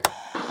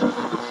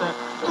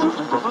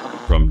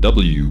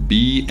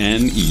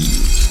WBNE.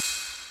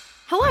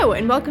 Hello,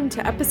 and welcome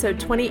to episode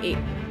 28,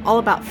 all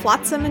about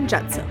Flotsam and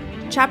Jetsam.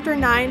 Chapter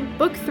 9,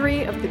 Book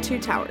 3 of The Two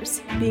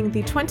Towers, being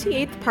the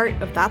 28th part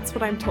of That's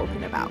What I'm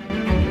Talking About.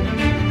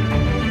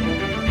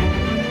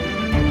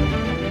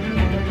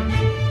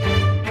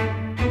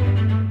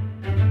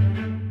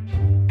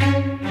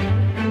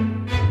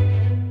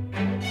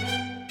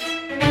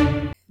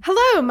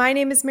 Hello, my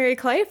name is Mary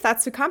Clay. If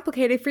that's too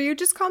complicated for you,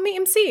 just call me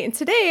MC. And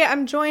today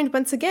I'm joined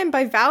once again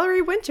by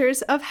Valerie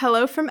Winters of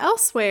Hello from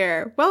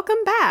Elsewhere. Welcome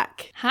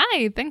back.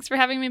 Hi, thanks for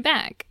having me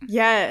back.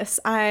 Yes,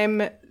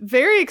 I'm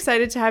very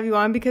excited to have you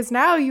on because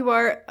now you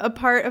are a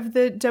part of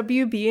the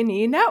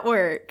WB&E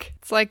network.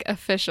 It's like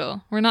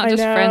official. We're not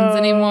just friends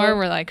anymore.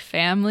 We're like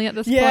family at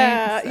this point.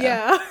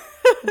 Yeah.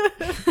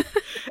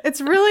 It's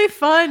really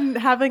fun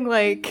having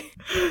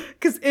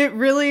because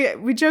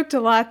we joked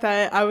a lot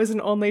that I was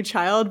an only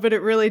child, but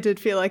it really did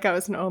feel like I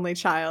was an only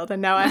child.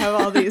 And now I have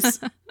all these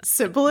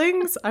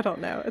siblings. I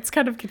don't know. It's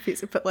kind of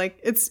confusing, but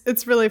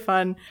it's really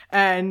fun.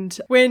 And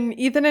when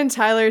Ethan and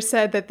Tyler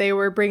said that they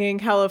were bringing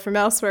Hello from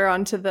Elsewhere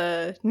onto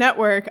the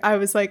network, I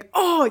was like,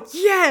 oh,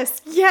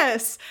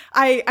 yes.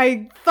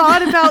 I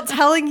thought about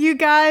telling you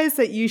guys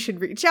that you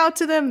should reach out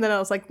to them. Then I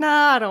was like,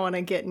 nah, I don't want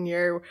to get in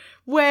your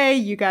way.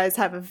 You guys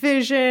have a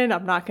vision.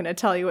 I'm not going to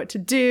tell you what to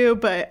do,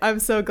 but I'm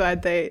so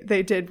glad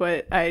they did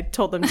what I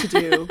told them to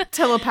do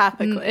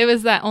telepathically. It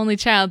was that only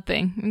child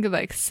thing. We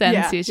could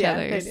sense each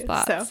other's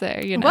thoughts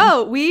there, you know.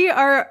 Well, we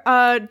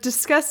are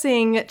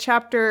discussing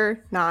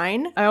chapter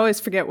 9. I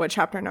always forget what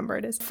chapter number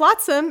it is.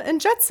 Flotsam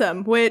and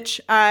Jetsam, which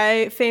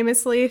I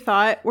famously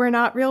thought were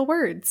not real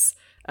words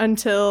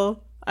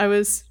until I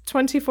was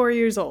 24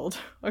 years old.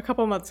 A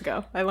couple months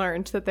ago, I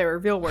learned that they were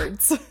real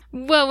words.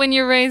 Well, when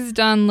you're raised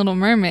on Little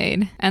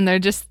Mermaid, and they're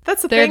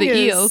the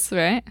eels,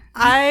 right?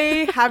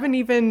 I haven't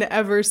even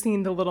ever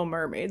seen The Little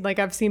Mermaid.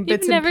 I've seen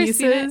bits and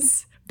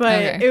pieces. But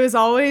okay. It was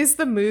always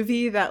the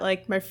movie that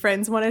my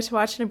friends wanted to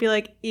watch and I'd be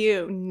like,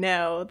 ew,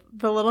 no,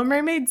 The Little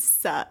Mermaid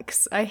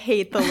sucks. I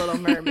hate The Little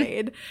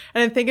Mermaid.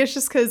 And I think it's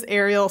just because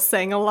Ariel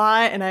sang a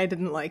lot and I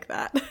didn't like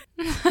that.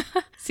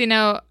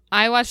 So,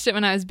 I watched it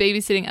when I was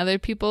babysitting other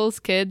people's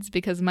kids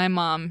because my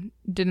mom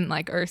didn't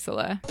like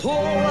Ursula.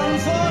 Poor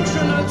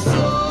unfortunate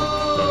souls.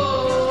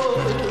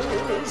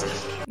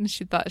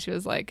 She thought she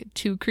was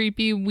too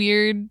creepy,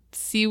 weird,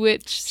 sea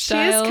witch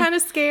style. She is kind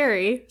of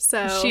scary.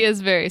 So she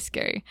is very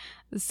scary.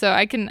 So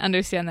I can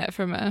understand that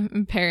from a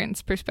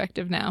parent's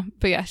perspective now.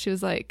 But yeah, she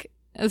was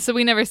so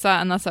we never saw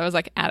it unless I was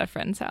at a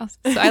friend's house.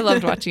 So I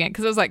loved watching it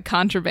because it was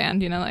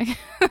contraband,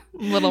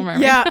 Little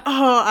Mermaid. Yeah.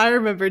 Oh, I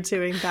remember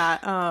doing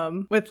that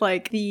with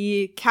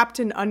the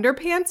Captain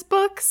Underpants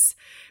books.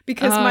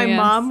 Because my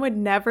mom would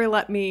never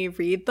let me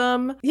read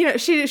them.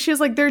 She was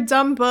like, they're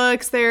dumb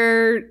books.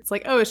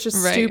 It's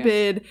just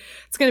stupid.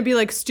 It's going to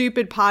be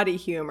stupid potty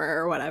humor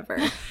or whatever.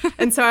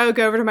 And so I would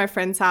go over to my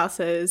friends'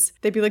 houses.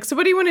 They'd be like, so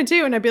what do you want to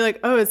do? And I'd be like,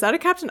 oh, is that a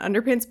Captain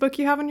Underpants book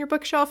you have on your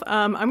bookshelf?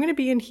 I'm going to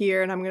be in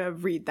here and I'm going to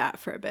read that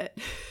for a bit.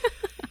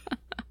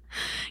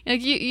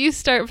 You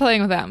start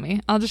playing without me.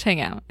 I'll just hang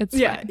out. It's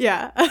fine.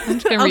 Yeah. I'm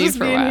just I'll just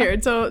for be a in while. here.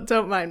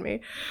 Don't mind me.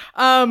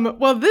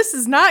 Well, this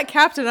is not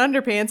Captain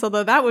Underpants,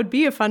 although that would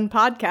be a fun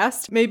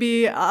podcast.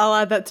 Maybe I'll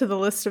add that to the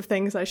list of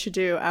things I should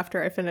do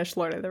after I finish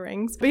Lord of the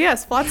Rings. But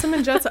yes, Flotsam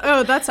and Jetsam.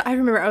 I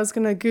remember I was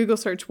going to Google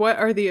search what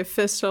are the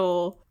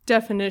official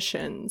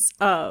definitions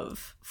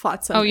of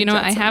Flotsam and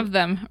What? I Jetsam. have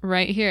them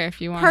right here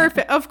if you want.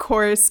 Perfect. Of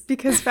course,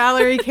 because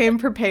Valerie came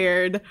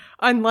prepared,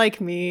 unlike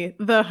me,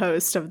 the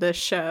host of this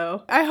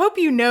show. I hope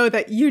you know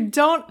that you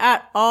don't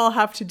at all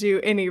have to do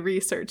any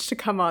research to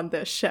come on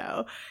this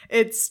show.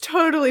 It's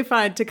totally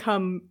fine to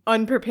come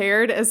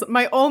unprepared, as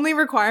my only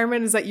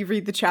requirement is that you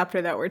read the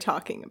chapter that we're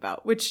talking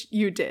about, which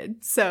you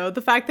did. So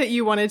the fact that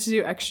you wanted to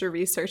do extra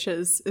research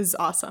is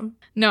awesome.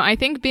 No, I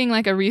think being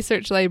a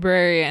research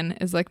librarian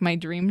is my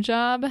dream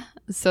job.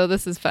 So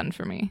this is fun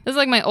for me. This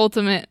is my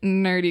ultimate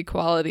nerdy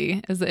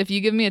quality is that if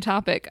you give me a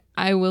topic,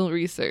 I will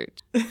research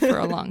for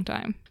a long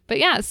time. But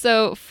yeah,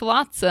 so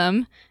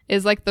flotsam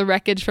is the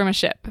wreckage from a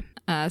ship.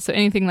 So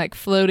anything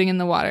floating in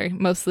the water,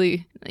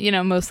 mostly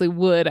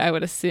wood, I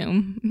would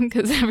assume,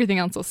 because everything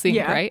else will sink,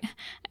 right?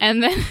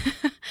 And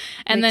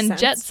then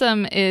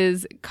jetsam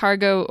is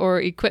cargo or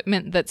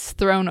equipment that's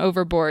thrown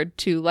overboard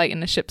to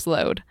lighten a ship's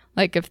load.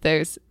 If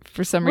there's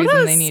for some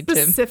reason they need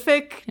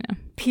specific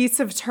piece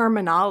of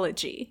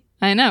terminology.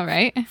 I know,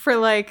 right? For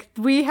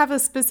we have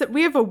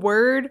a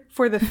word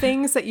for the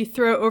things that you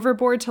throw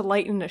overboard to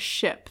lighten a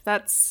ship.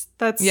 That's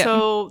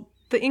so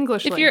the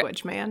English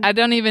language, man. I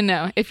don't even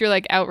know. If you're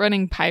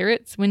outrunning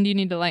pirates, when do you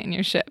need to lighten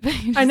your ship?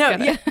 I know.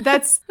 Yeah,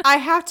 I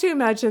have to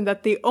imagine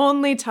that the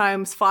only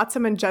times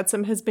Flotsam and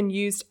Jetsam has been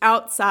used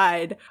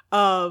outside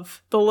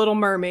of The Little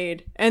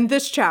Mermaid and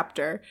this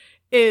chapter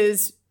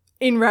is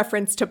in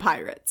reference to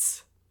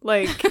pirates.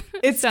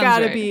 It's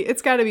gotta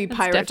be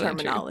pirate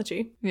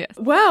terminology. True. Yes.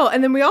 Well,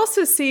 and then we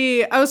also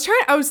see, I was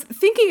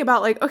thinking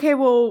about okay,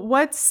 well,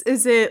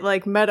 is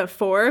it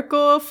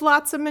metaphorical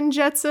Flotsam and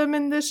Jetsam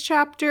in this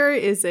chapter?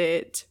 Is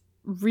it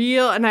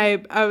real, and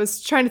I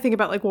was trying to think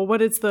about like, well,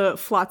 what is the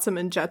flotsam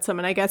and jetsam?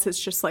 And I guess it's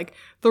just like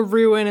the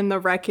ruin and the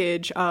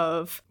wreckage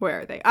of,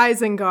 where are they,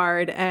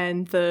 Isengard,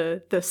 and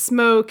the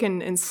smoke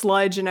and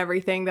sludge and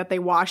everything that they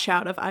wash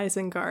out of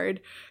Isengard,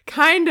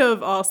 kind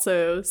of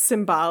also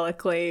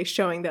symbolically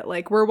showing that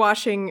like we're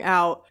washing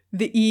out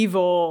the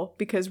evil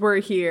because we're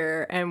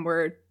here and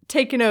we're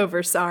taking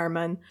over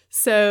Saruman.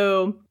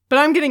 So, but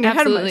I'm getting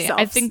ahead of myself.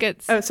 I think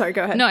it's... Oh, sorry,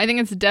 go ahead. No, I think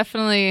it's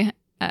definitely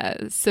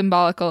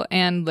symbolical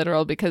and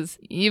literal, because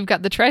you've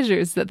got the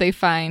treasures that they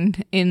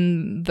find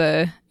in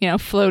the,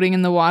 floating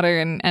in the water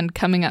and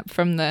coming up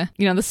from the,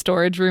 the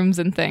storage rooms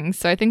and things.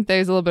 So I think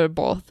there's a little bit of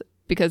both,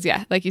 because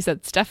yeah, like you said,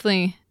 it's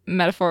definitely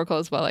metaphorical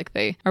as well, like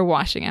they are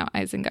washing out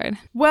Isengard.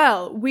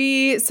 Well,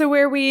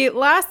 where we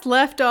last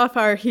left off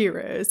our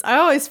heroes, I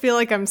always feel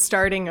like I'm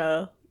starting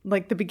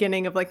the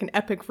beginning of like an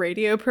epic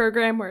radio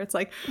program where it's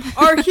like,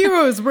 our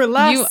heroes were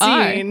last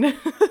seen.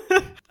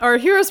 Our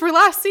heroes were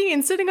last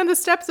seen sitting on the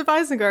steps of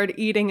Isengard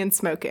eating and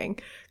smoking.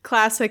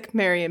 Classic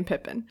Merry and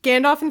Pippin.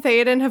 Gandalf and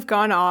Theoden have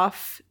gone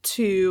off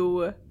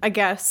to, I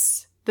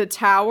guess, the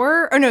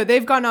tower. Or no,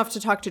 they've gone off to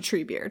talk to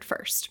Treebeard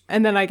first.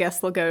 And then I guess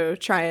they'll go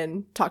try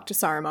and talk to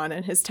Saruman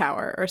in his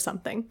tower or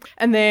something.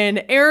 And then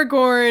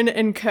Aragorn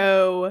and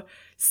co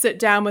sit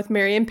down with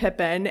Merry and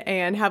Pippin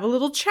and have a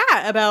little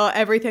chat about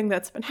everything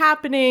that's been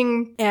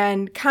happening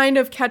and kind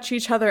of catch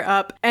each other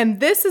up. And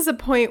this is a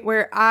point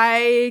where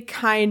I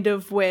kind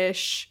of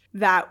wish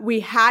that we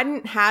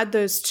hadn't had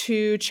those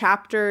two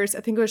chapters,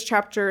 I think it was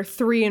chapter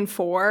 3 and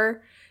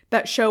 4,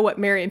 that show what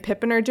Merry and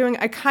Pippin are doing.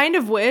 I kind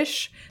of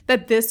wish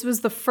that this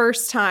was the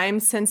first time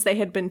since they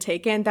had been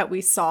taken that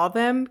we saw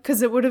them,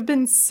 because it would have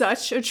been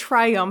such a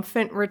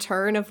triumphant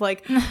return of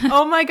like,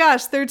 oh my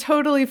gosh, they're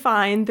totally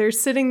fine. They're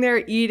sitting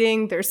there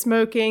eating, they're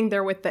smoking,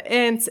 they're with the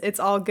Ents, it's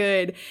all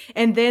good.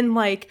 And then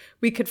like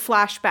we could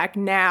flash back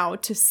now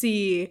to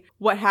see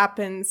what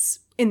happens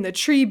in the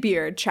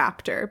Treebeard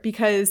chapter,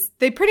 because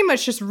they pretty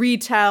much just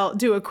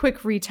do a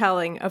quick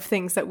retelling of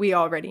things that we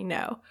already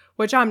know,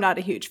 which I'm not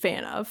a huge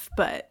fan of,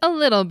 but a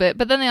little bit.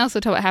 But then they also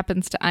tell what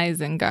happens to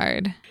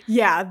Isengard.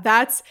 Yeah,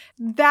 that's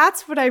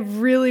what I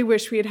really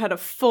wish we had had a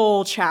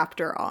full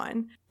chapter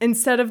on.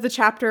 Instead of the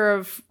chapter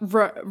of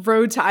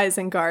Road to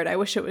Isengard, I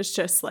wish it was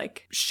just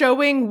like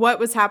showing what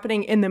was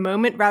happening in the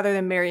moment rather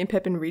than Merry and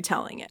Pippin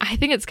retelling it. I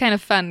think it's kind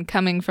of fun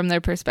coming from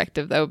their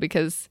perspective, though,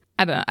 because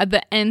I don't know,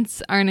 the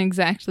Ents aren't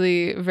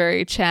exactly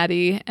very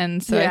chatty,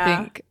 and so I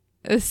think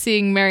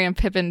seeing Merry and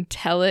Pippin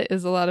tell it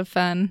is a lot of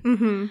fun.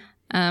 Mm-hmm.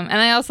 And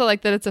I also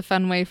like that it's a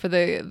fun way for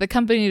the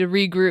company to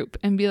regroup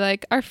and be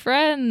like, our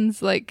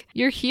friends, like,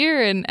 you're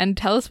here and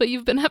tell us what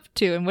you've been up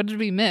to and what did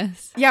we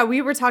miss? Yeah,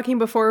 we were talking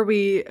before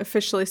we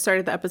officially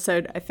started the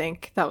episode. I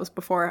think that was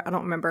before. I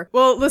don't remember.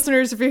 Well,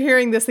 listeners, if you're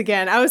hearing this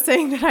again, I was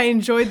saying that I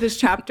enjoyed this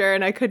chapter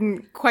and I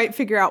couldn't quite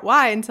figure out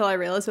why until I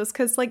realized it was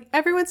because, like,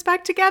 everyone's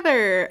back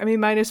together. I mean,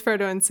 minus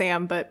Frodo and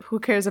Sam, but who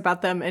cares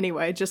about them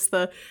anyway? Just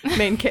the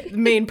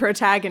main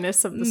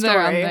protagonists of the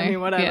story. I mean,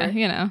 whatever.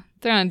 Yeah,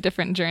 they're on a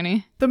different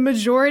journey. The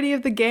majority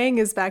of the gang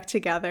is back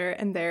together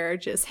and they're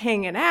just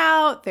hanging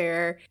out,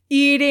 they're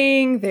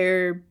eating,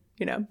 they're,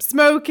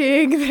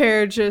 smoking,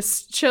 they're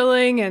just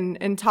chilling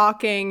and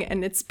talking,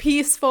 and it's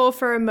peaceful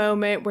for a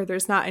moment where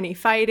there's not any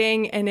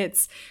fighting. And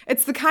it's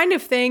the kind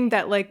of thing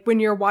that, like, when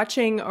you're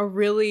watching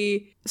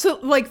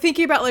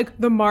thinking about like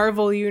the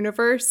Marvel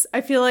universe,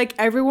 I feel like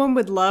everyone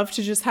would love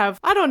to just have,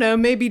 I don't know,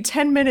 maybe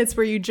 10 minutes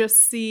where you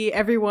just see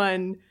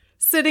everyone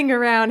sitting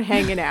around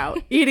hanging out,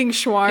 eating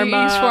shawarma.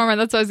 Eating shawarma,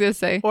 that's what I was going to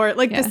say. Or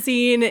like the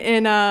scene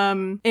in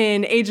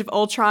Age of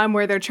Ultron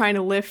where they're trying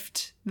to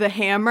lift the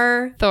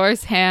hammer.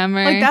 Thor's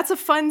hammer. Like, that's a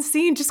fun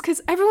scene just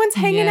because everyone's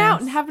hanging out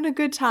and having a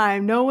good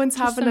time. No one's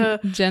just having a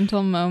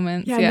gentle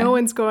moment. Yeah, no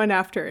one's going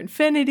after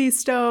Infinity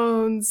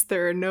Stones.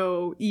 There are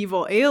no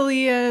evil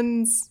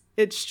aliens.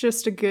 It's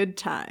just a good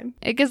time.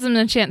 It gives them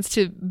a chance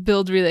to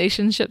build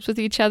relationships with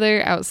each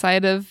other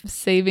outside of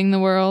saving the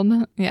world.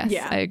 Yes,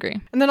 I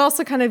agree. And then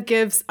also kind of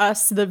gives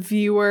us, the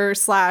viewer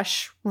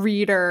 /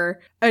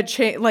 reader, a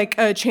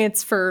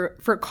chance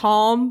for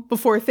calm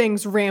before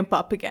things ramp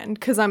up again.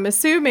 Because I'm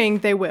assuming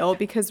they will,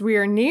 because we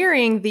are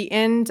nearing the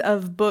end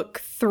of book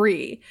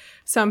 3.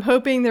 So I'm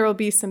hoping there will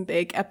be some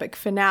big epic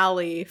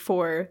finale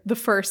for the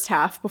first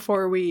half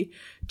before we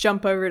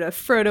jump over to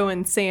Frodo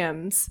and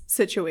Sam's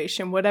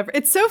situation, whatever.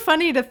 It's so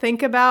funny to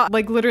think about.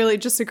 Like, literally,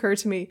 it just occurred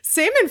to me,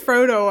 Sam and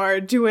Frodo are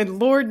doing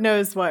Lord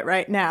knows what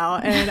right now,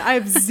 and I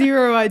have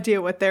zero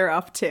idea what they're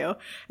up to.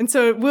 And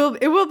so it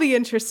will be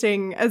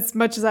interesting, as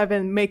much as I've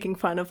been making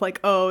fun of, like,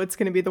 oh, it's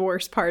going to be the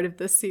worst part of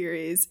this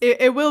series.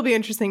 It will be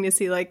interesting to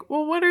see, like,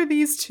 well, what are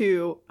these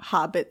two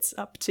hobbits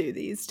up to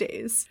these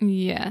days?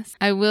 Yes.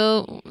 I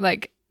will,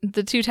 like,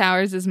 The Two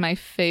Towers is my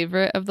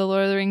favorite of the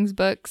Lord of the Rings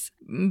books,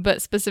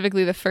 but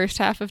specifically the first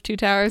half of Two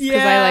Towers,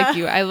 because I like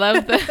you. I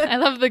love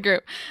the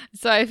group.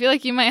 So I feel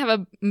like you might have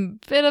a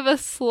bit of a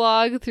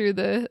slog through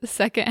the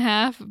second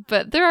half,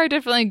 but there are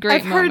definitely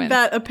great moments. I've heard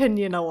that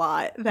opinion a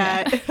lot,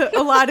 that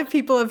a lot of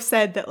people have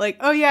said that, like,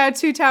 oh yeah,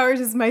 Two Towers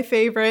is my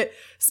favorite.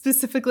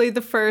 specifically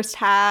the first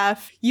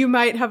half. You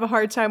might have a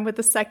hard time with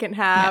the second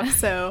half. Yeah.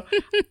 So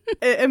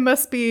it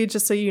must be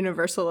just a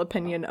universal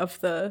opinion of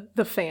the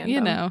fandom.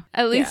 You know,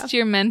 at least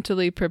you're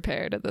mentally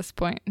prepared at this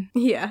point.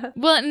 Yeah.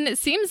 Well, and it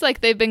seems like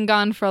they've been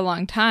gone for a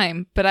long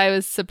time, but I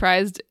was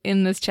surprised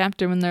in this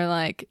chapter when they're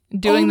like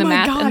doing the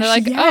math and they're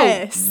like,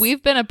 yes. oh,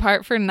 we've been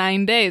apart for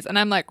 9 days. And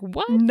I'm like,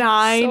 what?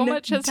 9 So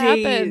much has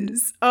days. happened.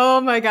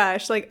 Oh my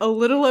gosh, like a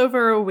little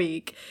over a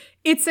week.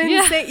 It's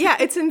insane. Yeah,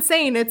 it's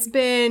insane. It's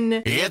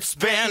been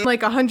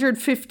like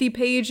 150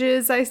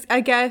 pages,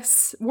 I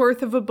guess,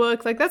 worth of a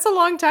book. Like that's a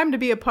long time to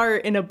be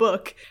apart in a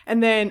book.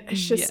 And then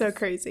it's just so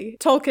crazy.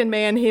 Tolkien,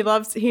 man,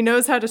 he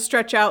knows how to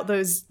stretch out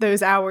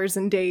those hours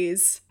and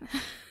days.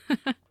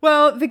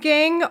 Well, the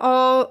gang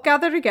all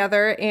gather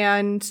together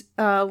and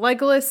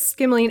Legolas,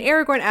 Gimli, and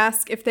Aragorn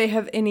ask if they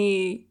have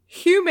any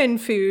human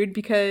food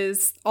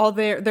because all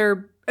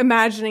they're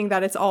imagining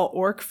that it's all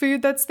orc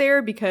food that's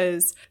there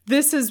because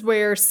this is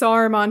where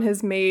Saruman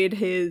has made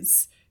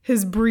his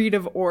breed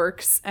of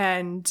orcs,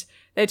 and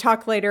they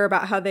talk later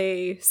about how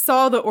they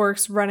saw the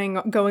orcs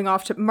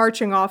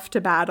marching off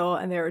to battle,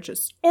 and there were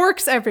just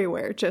orcs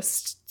everywhere,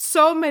 just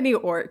so many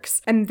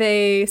orcs. And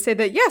they say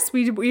that, yes,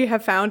 we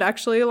have found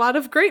actually a lot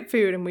of great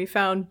food, and we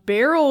found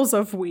barrels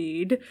of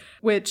weed,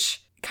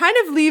 which kind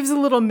of leaves a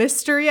little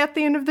mystery at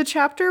the end of the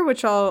chapter,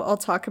 which I'll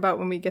talk about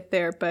when we get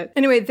there. But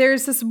anyway,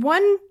 there's this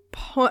one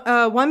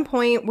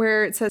point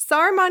where it says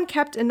Saruman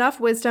kept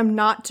enough wisdom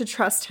not to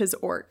trust his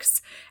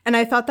orcs. And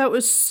I thought that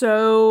was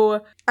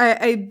so...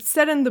 I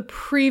said in the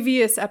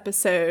previous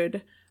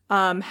episode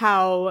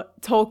how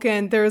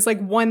Tolkien, there was like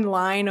one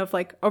line of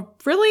like a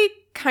really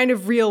kind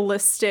of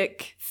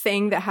realistic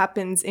thing that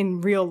happens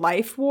in real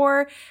life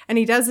war. And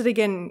he does it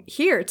again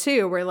here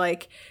too, where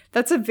like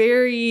that's a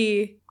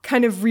very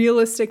kind of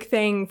realistic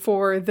thing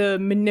for the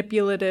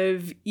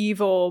manipulative,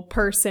 evil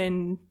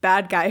person,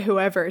 bad guy,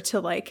 whoever, to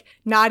like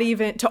not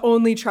even, to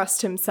only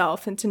trust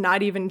himself and to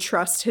not even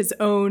trust his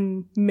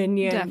own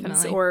minions.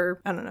 Definitely. Or,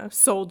 I don't know,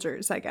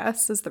 soldiers, I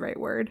guess is the right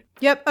word.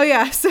 Yep. Oh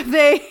yeah. So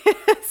they,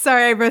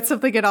 sorry, I wrote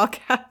something in all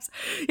caps.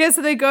 Yeah.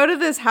 So they go to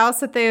this house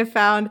that they have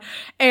found,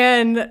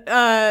 and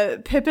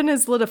Pippin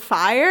has lit a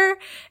fire,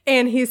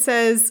 and he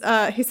says,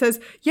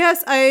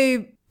 yes,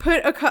 I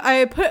put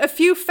a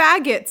few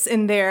faggots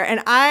in there,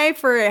 and I,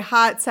 for a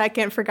hot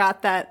second,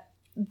 forgot that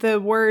the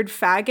word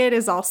faggot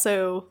is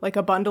also like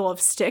a bundle of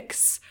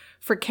sticks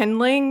for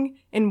kindling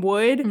in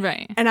wood.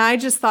 Right. And I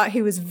just thought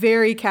he was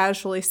very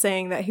casually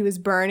saying that he was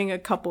burning a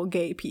couple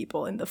gay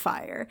people in the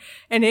fire.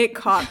 And it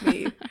caught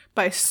me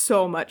by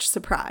so much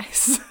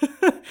surprise.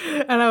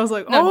 And I was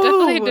like, No, oh,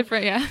 definitely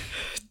different, yeah.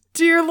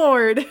 Dear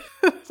Lord,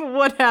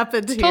 what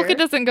happened here? Tolkien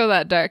doesn't go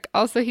that dark.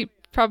 Also, he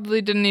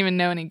probably didn't even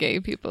know any gay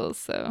people,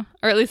 so,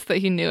 or at least that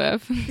he knew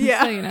of.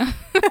 Yeah. So, you know.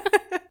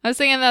 I was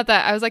thinking about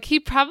that. I was like, he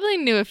probably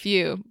knew a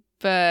few,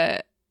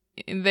 but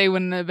they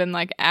wouldn't have been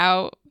like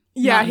out.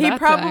 Yeah, Not he that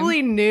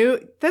probably time. knew.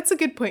 That's a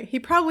good point. He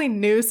probably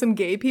knew some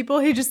gay people.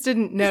 He just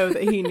didn't know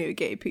that he knew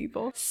gay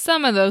people.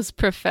 Some of those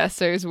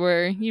professors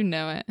were, you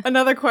know it.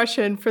 Another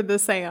question for the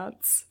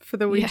seance, for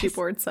the Ouija Yes.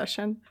 board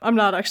session. I'm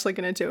not actually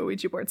going to do a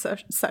Ouija board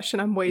session.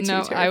 I'm way too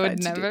No, terrified I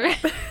would to do never.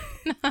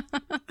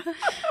 that.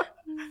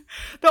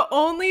 The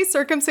only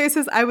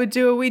circumstances I would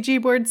do a Ouija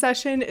board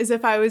session is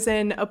if I was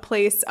in a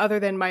place other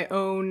than my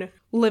own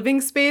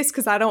living space,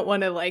 because I don't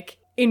want to like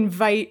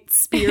invite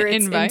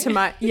spirits into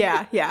my...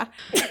 Yeah.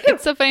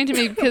 It's so funny to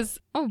me because,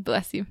 oh,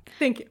 bless you.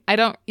 Thank you. I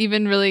don't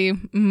even really,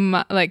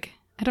 I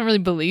don't really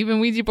believe in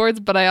Ouija boards,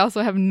 but I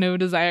also have no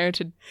desire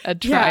to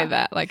try Yeah.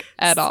 that, like,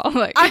 at all.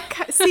 Like, I'm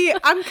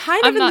kind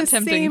of I'm in not the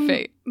tempting same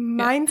fate.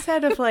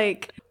 mindset of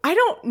like, I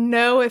don't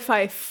know if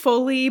I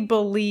fully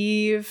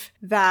believe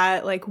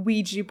that like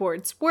Ouija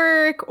boards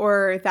work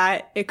or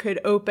that it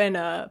could open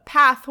a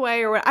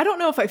pathway or what. I don't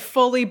know if I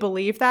fully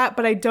believe that,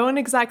 but I don't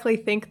exactly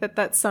think that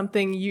that's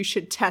something you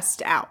should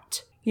test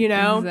out, you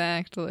know?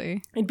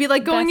 Exactly. It'd be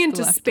like going Best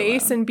into left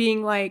space alone. and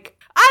being like,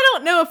 I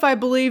don't know if I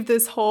believe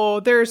this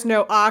whole there's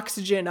no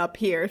oxygen up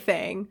here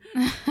thing,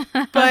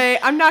 but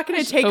I'm not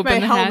going to take open my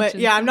the helmet. hatch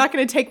and- Yeah, I'm not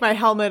going to take my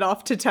helmet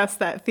off to test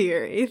that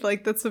theory.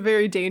 Like, that's a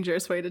very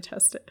dangerous way to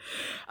test it.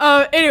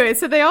 Anyway,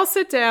 so they all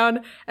sit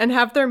down and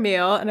have their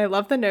meal, and I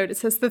love the note. It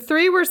says, the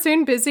three were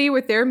soon busy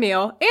with their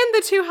meal, and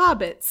the two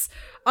hobbits.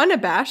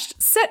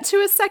 Unabashed, set to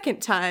a second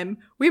time.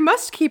 We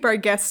must keep our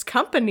guests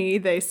company,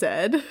 they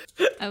said.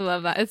 I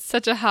love that. It's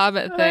such a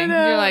Hobbit thing.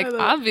 know, You're like, I know.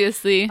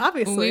 obviously,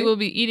 Obviously. we will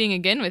be eating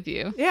again with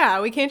you.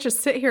 Yeah, we can't just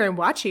sit here and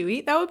watch you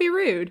eat. That would be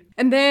rude.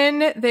 And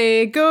then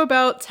they go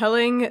about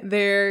telling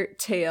their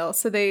tale.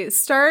 So they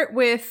start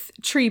with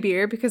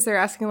Treebeard because they're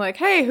asking like,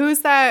 hey,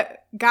 who's that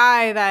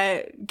guy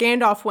that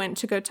Gandalf went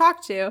to go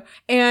talk to.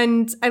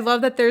 And I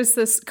love that there's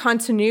this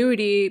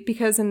continuity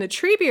because in the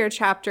Treebeard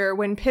chapter,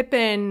 when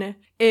Pippin,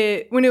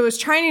 when it was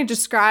trying to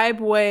describe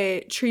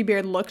what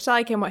Treebeard looked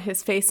like and what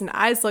his face and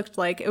eyes looked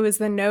like, it was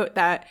the note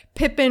that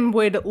Pippin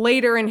would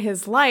later in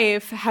his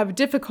life have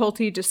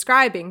difficulty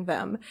describing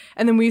them.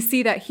 And then we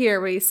see that here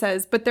where he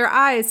says, but their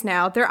eyes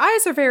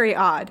are very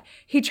odd.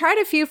 He tried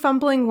a few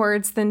fumbling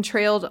words, then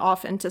trailed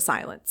off into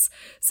silence.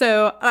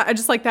 So I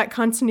just like that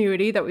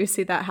continuity that we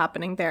see that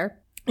happening there,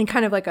 and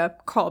kind of like a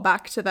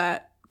callback to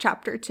that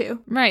chapter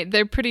too. Right.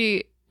 They're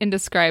pretty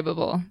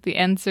indescribable. The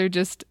Ents are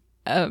just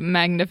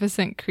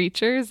magnificent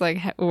creatures. Like,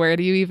 where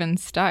do you even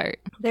start?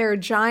 They're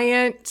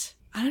giant.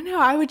 I don't know.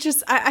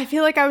 I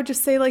feel like I would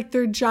just say like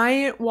they're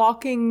giant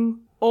walking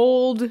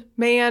old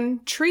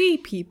man tree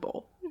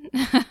people.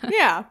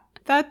 Yeah,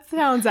 that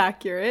sounds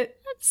accurate.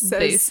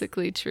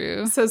 Basically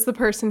true. Says the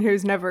person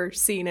who's never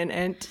seen an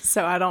Ent,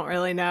 so I don't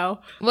really know.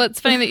 Well, it's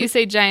funny that you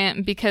say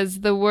giant because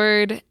the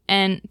word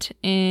Ent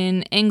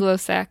in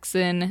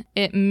Anglo-Saxon,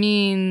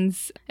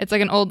 it's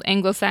like an old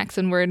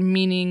Anglo-Saxon word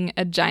meaning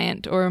a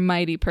giant or a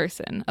mighty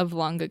person of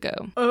long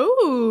ago.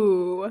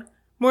 Oh,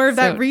 more of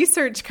that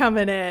research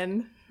coming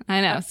in.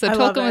 I know. So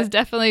Tolkien was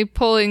definitely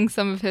pulling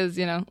some of his,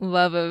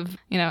 love of,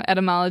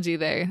 etymology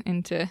there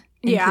into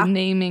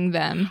naming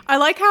them. I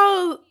like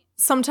how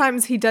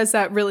sometimes he does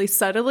that really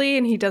subtly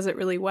and he does it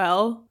really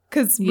well.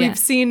 Because we've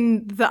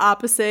seen the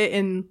opposite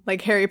in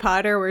like Harry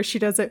Potter where she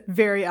does it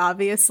very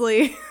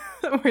obviously.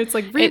 Where it's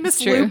like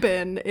Remus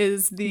Lupin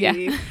is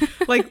the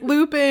like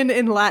Lupin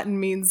in Latin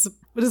means,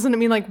 doesn't it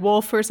mean like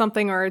wolf or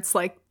something, or it's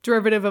like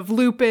derivative of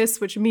lupus,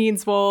 which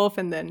means wolf,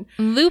 and then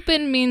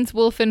Lupin means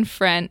wolf in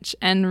French,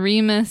 and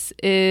Remus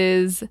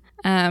is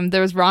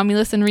there was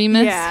Romulus and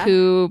Remus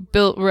who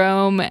built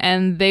Rome,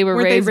 and they were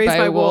raised by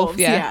a wolf. Wolves.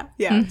 Yeah.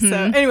 Mm-hmm. So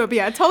anyway,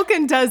 but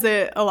Tolkien does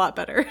it a lot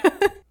better.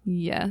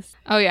 Yes.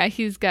 Oh yeah,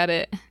 he's got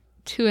it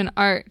to an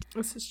art.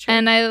 This is true.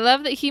 And I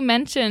love that he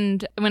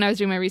mentioned, when I was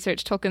doing my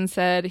research, Tolkien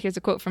said, here's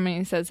a quote from me,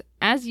 he says,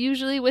 "As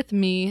usually with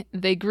me,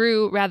 they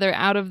grew rather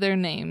out of their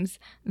names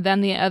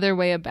than the other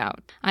way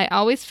about. I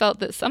always felt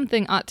that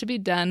something ought to be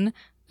done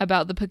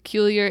about the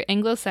peculiar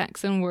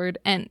Anglo-Saxon word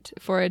Ent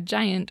for a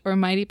giant or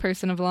mighty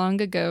person of long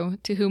ago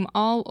to whom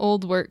all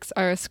old works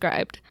are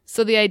ascribed."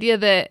 So the idea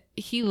that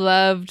he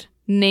loved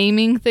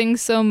naming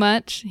things so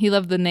much, he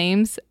loved the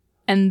names,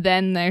 and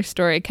then their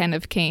story kind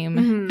of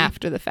came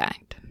after the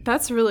fact.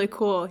 That's really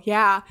cool.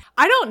 Yeah.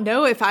 I don't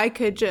know if I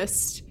could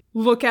just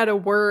look at a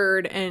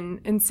word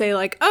and say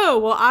like, oh,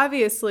 well,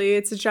 obviously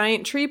it's a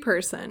giant tree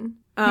person.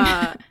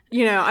 I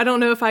don't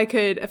know if I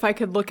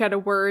could look at a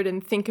word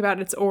and think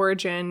about its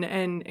origin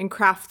and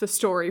craft the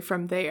story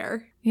from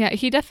there. Yeah,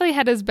 he definitely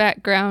had his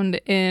background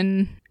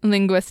in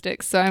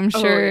linguistics, so I'm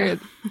sure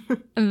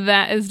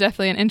that is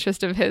definitely an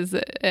interest of his.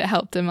 It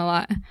helped him a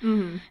lot.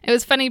 Mm-hmm. It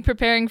was funny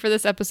preparing for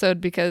this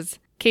episode because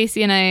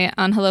Casey and I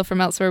on Hello from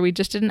Elsewhere, we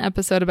just did an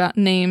episode about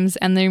names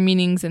and their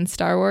meanings in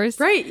Star Wars.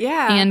 Right,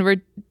 yeah. And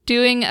we're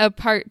doing a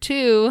part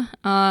 2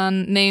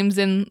 on names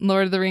in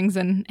Lord of the Rings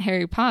and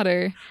Harry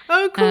Potter.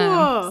 Oh,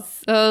 cool.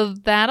 So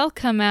that'll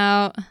come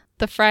out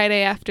the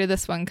Friday after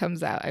this one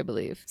comes out, I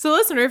believe. So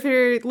listener, if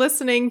you're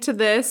listening to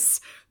this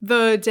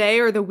the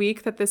day or the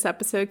week that this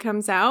episode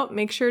comes out,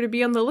 make sure to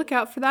be on the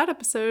lookout for that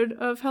episode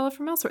of Hello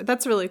from Elsewhere.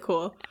 That's really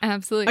cool.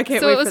 Absolutely. I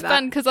can't so wait it was for that.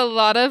 fun because a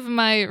lot of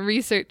my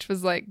research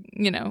was like,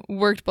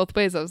 worked both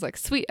ways. I was like,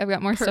 sweet, I've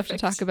got more stuff to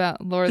talk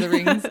about Lord of the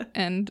Rings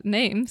and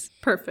names.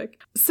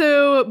 Perfect.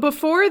 So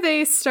before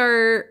they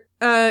start,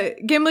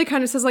 Gimli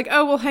kind of says like,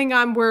 oh, well, hang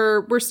on,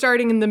 we're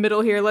starting in the middle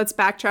here. Let's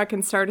backtrack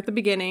and start at the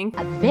beginning.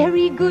 A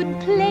very good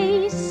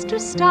place to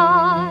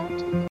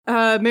start.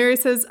 Mary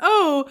says,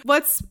 oh,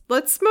 let's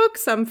smoke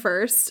some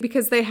first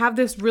because they have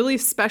this really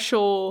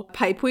special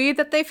pipeweed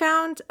that they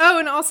found. Oh,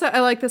 and also I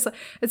like this.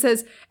 It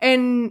says,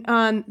 and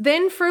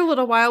then for a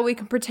little while we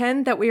can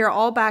pretend that we are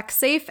all back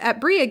safe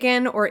at Bree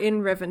again or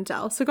in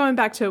Rivendell. So going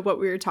back to what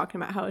we were talking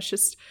about, how it's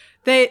just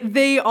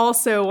they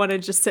also want to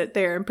just sit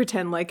there and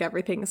pretend like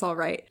everything is all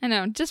right. I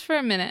know, just for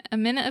a minute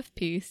of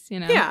peace,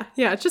 Yeah,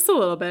 just a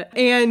little bit.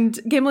 And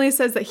Gimli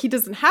says that he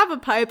doesn't have a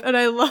pipe, and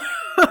I love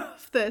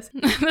this.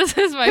 This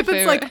is my favorite.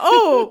 It's like,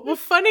 oh, well,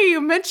 funny you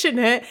mention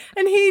it.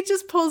 And he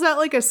just pulls out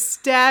like a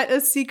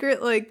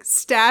secret like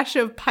stash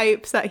of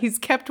pipes that he's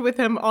kept with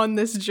him on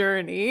this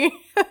journey.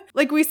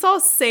 Like we saw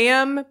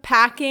Sam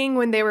packing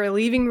when they were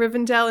leaving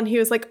Rivendell, and he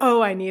was like,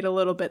 oh, I need a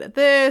little bit of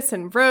this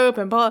and rope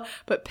and blah.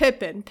 But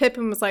Pippin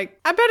was like,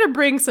 I better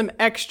bring some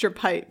extra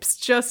pipes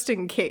just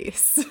in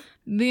case.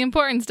 The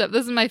important stuff.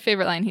 This is my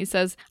favorite line. He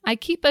says, I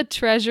keep a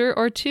treasure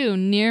or two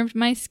near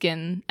my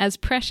skin, as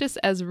precious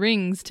as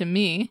rings to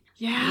me.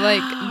 Yeah.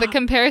 Like the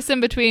comparison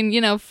between,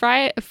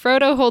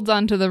 Frodo holds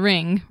on to the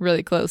ring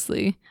really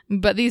closely,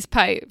 but these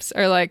pipes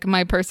are like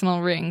my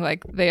personal ring.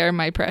 Like they are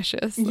my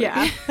precious. Like,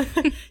 yeah.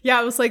 Yeah,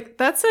 I was like,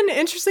 that's an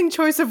interesting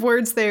choice of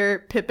words there,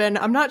 Pippin.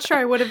 I'm not sure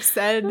I would have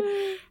said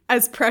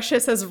as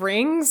precious as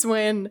rings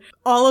when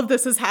all of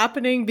this is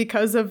happening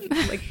because of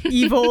like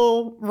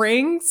evil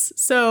rings.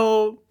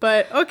 So,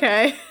 but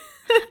okay.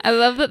 I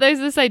love that there's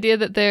this idea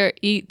that they're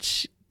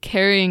each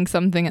carrying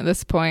something at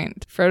this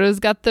point. Frodo's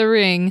got the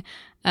ring.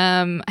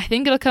 I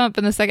think it'll come up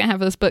in the second half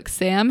of this book.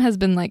 Sam has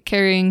been like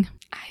carrying,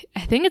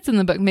 I think it's in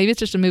the book, maybe it's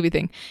just a movie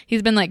thing.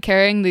 He's been like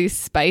carrying these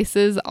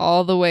spices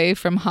all the way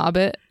from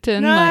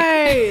Hobbiton.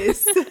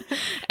 Nice.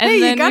 And hey,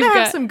 then you gotta we've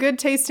have got- some good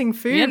tasting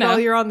food You know. while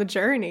you're on the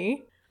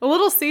journey. A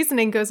little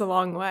seasoning goes a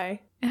long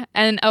way.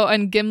 And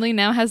Gimli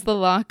now has the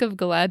lock of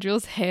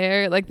Galadriel's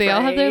hair. Like they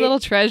all have their Right.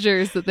 little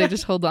treasures that they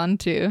just hold on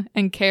to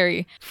and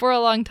carry for a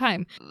long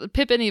time.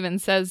 Pippin even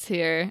says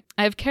here,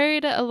 "I've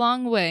carried it a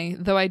long way,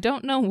 though I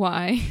don't know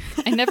why.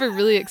 I never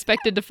really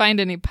expected to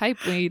find any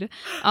pipeweed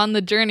on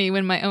the journey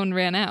when my own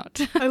ran out."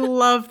 I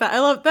love that.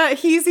 I love that.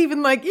 He's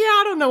even like, yeah,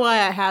 I don't know why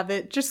I have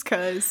it. Just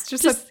cause.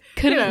 Just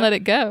couldn't let it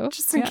go.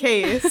 Just in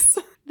case.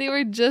 They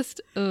were just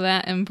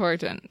that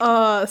important.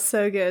 Oh,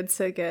 so good,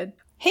 so good.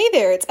 Hey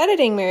there, it's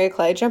Editing Mary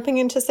Clay jumping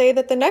in to say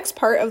that the next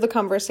part of the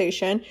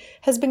conversation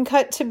has been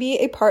cut to be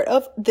a part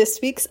of this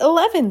week's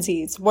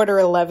 11sies. What are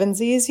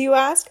 11sies, you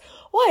ask?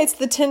 Why, it's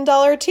the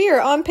 $10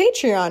 tier on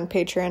Patreon,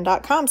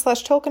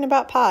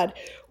 patreon.com/TolkienAboutPod,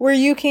 where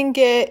you can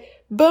get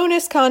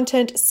bonus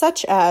content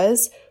such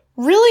as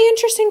really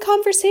interesting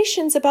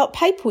conversations about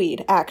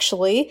pipeweed,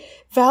 actually.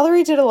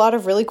 Valerie did a lot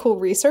of really cool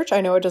research.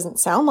 I know it doesn't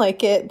sound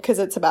like it because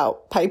it's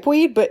about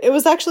pipeweed, but it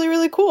was actually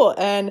really cool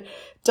and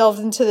delved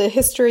into the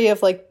history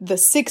of like the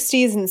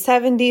 60s and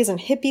 70s and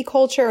hippie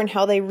culture and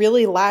how they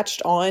really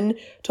latched on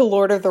to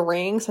Lord of the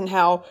Rings and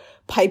how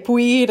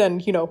pipeweed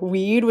and,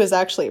 weed was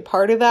actually a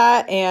part of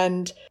that.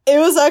 And it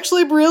was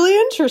actually really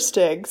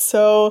interesting.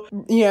 So,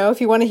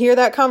 if you want to hear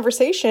that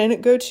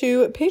conversation, go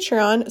to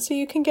Patreon so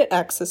you can get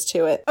access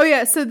to it. Oh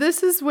yeah, so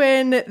this is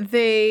when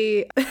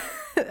they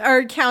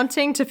are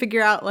counting to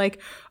figure out like,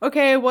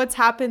 okay, what's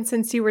happened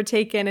since you were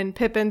taken? And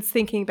Pippin's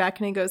thinking back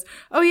and he goes,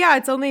 oh yeah,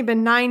 it's only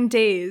been 9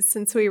 days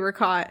since we were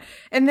caught.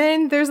 And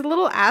then there's a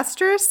little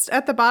asterisk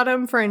at the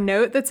bottom for a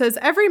note that says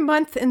every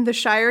month in the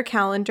Shire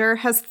calendar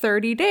has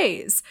 30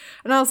 days.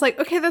 And I was like,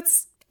 okay, I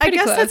Pretty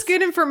guess close. that's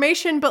good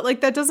information, but like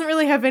that doesn't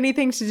really have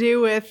anything to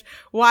do with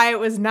why it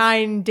was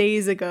 9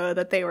 days ago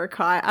that they were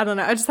caught. I don't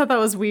know. I just thought that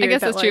was weird. I guess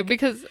that, that's true like-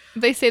 because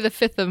they say the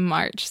 5th of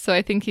March. So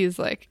I think he's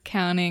like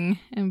counting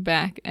and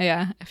back,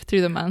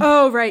 through the month.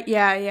 Oh, right.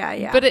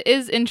 Yeah. But it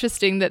is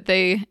interesting that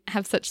they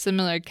have such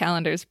similar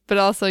calendars. But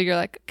also you're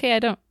like, okay, I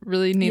don't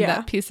really need Yeah.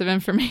 that piece of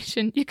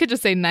information. You could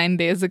just say 9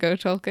 days ago,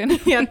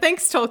 Tolkien. Yeah,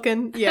 thanks,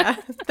 Tolkien. Yeah,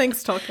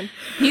 thanks, Tolkien.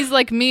 He's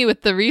like me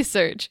with the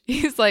research.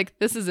 He's like,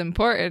 this is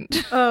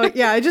important. Oh,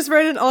 yeah, I just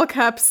wrote in all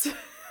caps.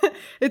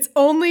 It's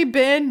only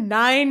been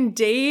 9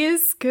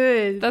 days?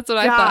 Good. That's what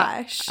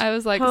gosh. I thought. I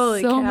was like,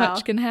 Holy so cow.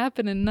 much can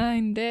happen in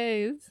 9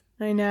 days.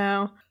 I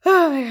know.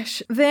 Oh my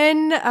gosh.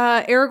 Then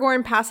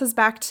Aragorn passes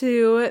back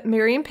to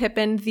Merry and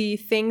Pippin the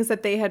things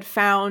that they had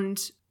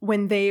found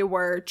when they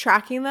were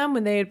tracking them,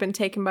 when they had been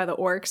taken by the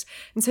orcs.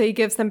 And so he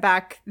gives them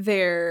back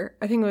their,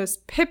 I think it was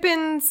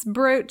Pippin's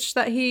brooch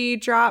that he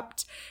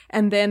dropped.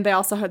 And then they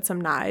also had some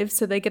knives.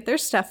 So they get their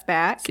stuff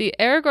back. See,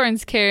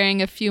 Aragorn's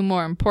carrying a few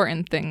more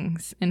important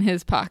things in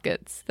his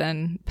pockets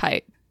than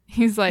Pipe.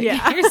 He's like,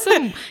 Yeah.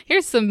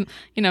 here's some,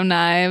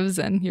 knives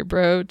and your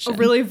brooch. A and-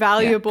 really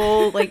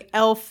valuable like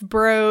elf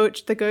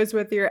brooch that goes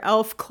with your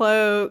elf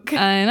cloak.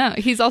 I know.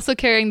 He's also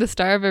carrying the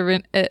Star of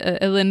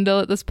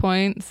Elendil at this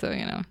point. So,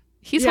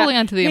 he's Yeah. holding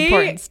on to the He-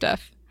 important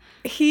stuff.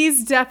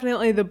 He's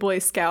definitely the Boy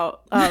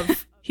Scout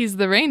of He's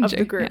the ranger. of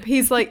the group. Yeah.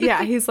 He's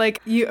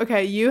like,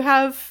 you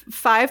have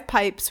 5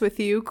 pipes with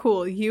you.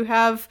 Cool. You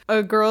have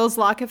a girl's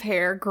lock of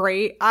hair.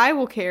 Great. I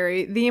will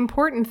carry the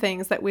important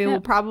things that we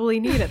will probably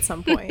need at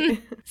some point.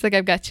 It's like,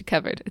 I've got you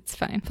covered. It's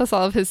fine. Plus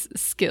all of his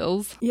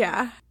skills.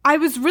 Yeah. I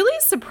was really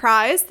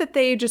surprised that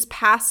they just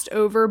passed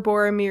over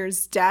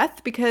Boromir's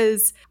death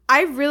because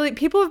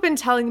people have been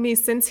telling me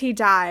since he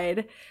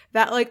died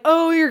that like,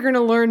 oh, you're going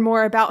to learn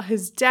more about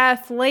his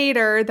death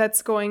later.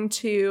 That's going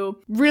to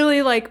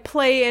really like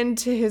play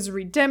into his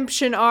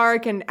redemption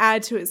arc and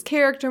add to his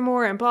character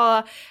more and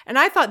blah. And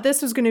I thought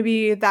this was going to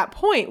be that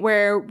point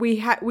where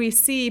we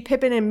see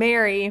Pippin and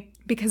Merry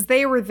because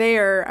they were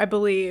there, I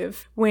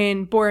believe,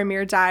 when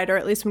Boromir died, or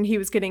at least when he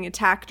was getting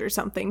attacked or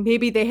something.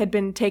 Maybe they had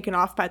been taken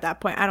off by that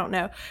point. I don't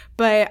know.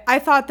 But I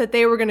thought that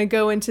they were going to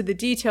go into the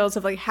details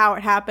of like how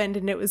it happened,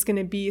 and it was going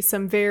to be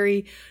some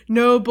very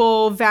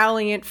noble,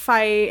 valiant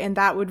fight, and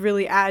that would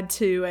really add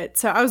to it.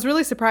 So I was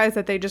really surprised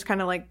that they just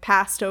kind of like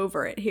passed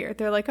over it here.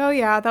 They're like, oh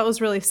yeah, that was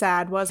really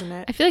sad, wasn't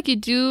it? I feel like you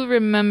do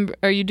remember,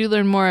 or you do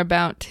learn more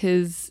about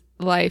his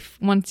life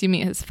once you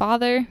meet his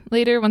father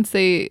later, once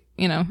they,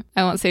 I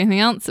won't say anything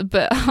else,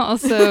 but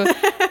also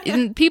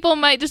people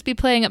might just be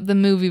playing up the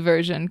movie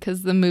version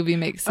because the movie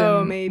makes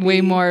him maybe.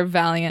 way more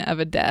valiant of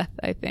a death,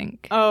 I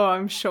think. Oh,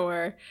 I'm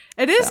sure.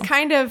 It is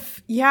kind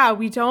of,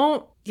 we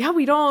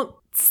don't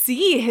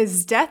see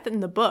his death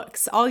in the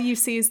books. All you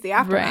see is the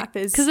aftermath.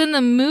 Right. Because in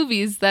the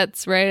movies,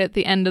 that's right at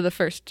the end of the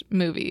first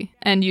movie,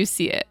 and you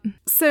see it.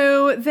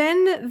 So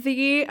then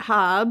the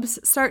Hobbs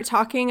start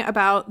talking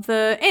about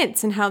the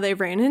Ents and how they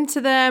ran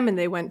into them and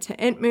they went to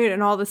Entmoot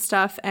and all this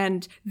stuff.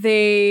 And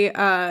they,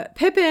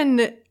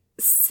 Pippin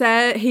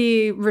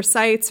he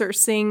recites or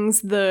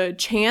sings the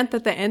chant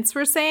that the Ents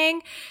were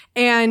saying.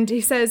 And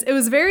he says, "It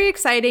was very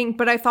exciting,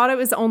 but I thought it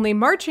was only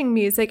marching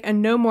music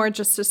and no more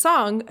just a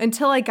song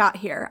until I got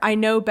here. I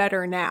know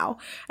better now."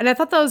 And I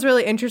thought that was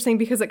really interesting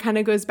because it kind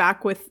of goes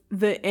back with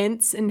the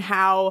Ents and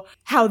how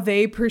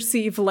they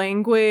perceive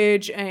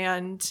language,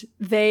 and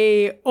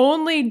they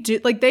only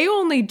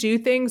do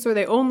things or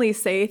they only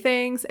say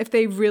things if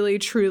they really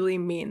truly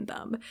mean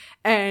them.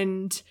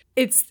 And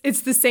it's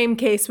the same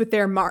case with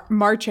their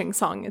marching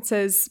song. It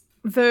says,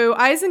 "Though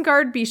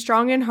Isengard be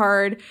strong and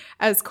hard,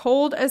 as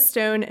cold as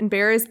stone and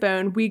bare as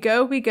bone, we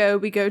go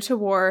to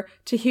war,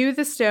 to hew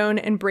the stone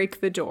and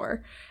break the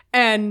door."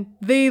 And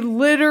they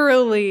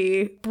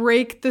literally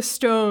break the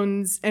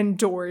stones and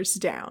doors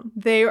down.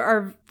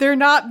 They're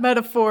not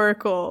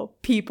metaphorical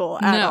people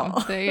at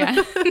all.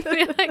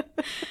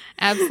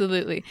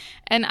 Absolutely.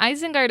 And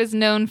Isengard is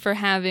known for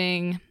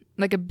having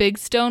like a big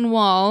stone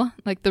wall,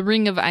 like the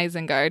Ring of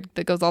Isengard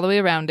that goes all the way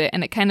around it,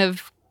 and it kind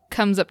of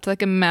comes up to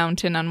like a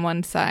mountain on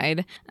one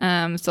side.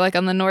 So like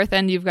on the north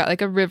end, you've got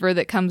like a river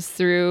that comes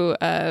through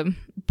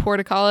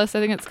Portcullis, I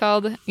think it's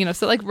called. So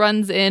it like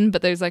runs in,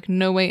 but there's like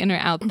no way in or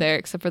out there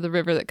except for the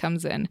river that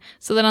comes in.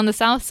 So then on the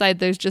south side,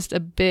 there's just a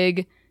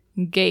big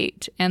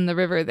gate and the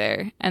river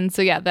there. And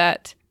so yeah,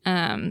 that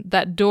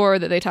door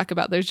that they talk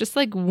about, there's just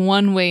like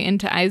one way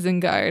into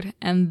Isengard,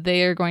 and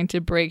they are going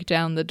to break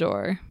down the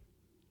door.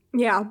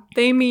 Yeah,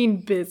 they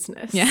mean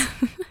business. Yeah.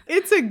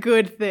 It's a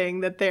good thing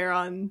that they're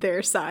on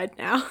their side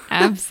now.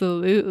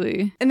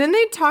 Absolutely. And then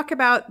they talk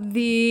about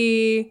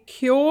the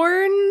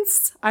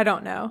Hjorns. I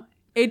don't know.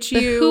 The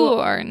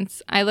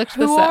Huorns. I looked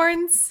this up.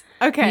 Huorns?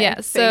 Okay.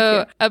 Yeah,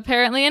 so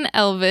apparently in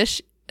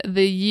Elvish,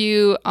 the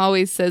U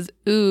always says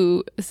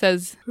oo,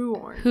 says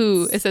Huorns.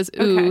 who. It says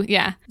oo, Okay.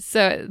 yeah.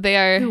 So they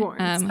are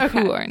Huorns. Okay.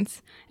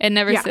 Huorns. It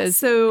never says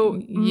so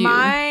you.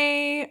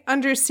 My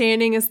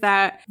understanding is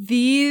that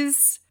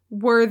these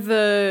were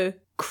the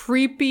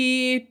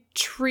creepy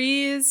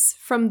trees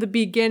from the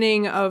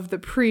beginning of the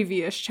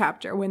previous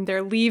chapter when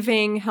they're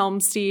leaving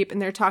Helm's Deep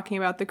and they're talking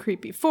about the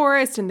creepy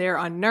forest and they're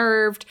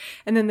unnerved,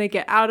 and then they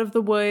get out of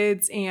the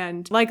woods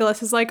and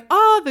Legolas is like,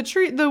 "Oh,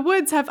 the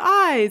woods have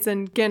eyes,"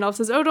 and Gandalf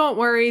says, "Oh, don't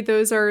worry,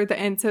 those are the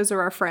Ents, those are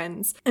our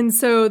friends." And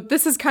so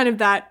this is kind of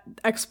that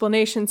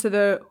explanation to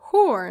the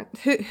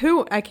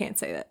who I can't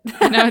say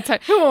that. No, it's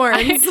hard.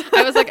 Horns.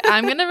 I was like,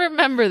 I'm gonna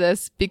remember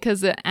this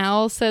because the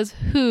owl says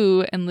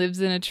who and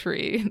lives in a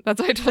tree. That's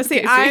what I told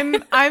See,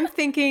 Casey. I'm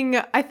thinking,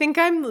 I think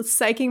I'm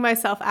psyching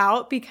myself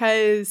out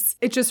because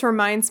it just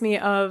reminds me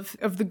of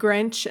the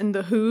Grinch and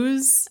the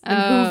Who's and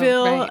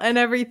Whoville right. and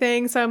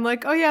everything. So I'm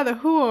like, oh yeah, the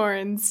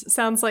Whorns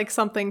sounds like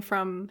something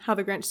from How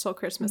the Grinch Stole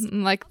Christmas.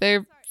 Like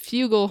they're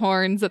fugal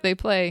horns that they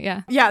play,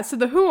 yeah. Yeah, so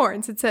the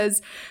Whorns, it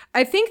says,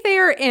 "I think they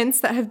are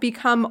Ents that have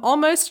become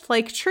almost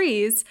like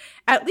trees,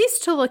 at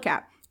least to look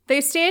at.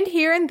 They stand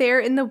here and there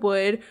in the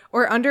wood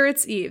or under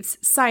its eaves,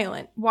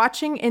 silent,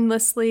 watching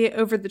endlessly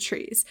over the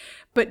trees.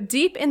 But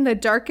deep in the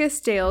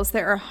darkest dales,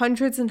 there are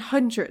hundreds and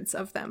hundreds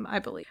of them, I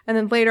believe." And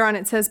then later on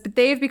it says, "But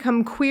they have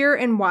become queer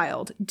and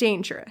wild,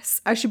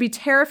 dangerous. I should be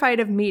terrified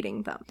of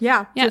meeting them."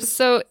 Yeah.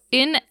 So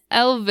in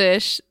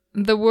Elvish,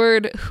 the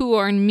word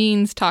Huorn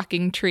means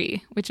talking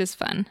tree, which is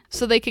fun.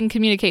 So they can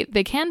communicate.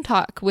 They can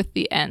talk with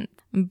the Ents,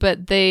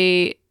 but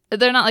they're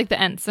not like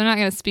the Ents. They're not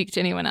going to speak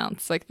to anyone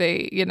else. Like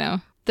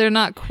they're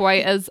not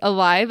quite as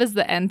alive as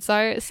the Ents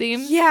are, it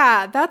seems.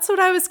 Yeah, that's what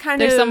I was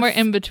They're somewhere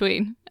in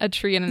between a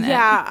tree and an Ent.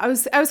 Yeah,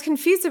 I was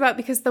confused about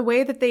because the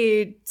way that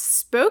they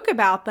spoke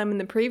about them in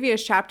the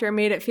previous chapter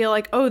made it feel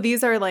like, oh,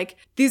 these are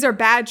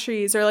bad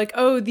trees, or like,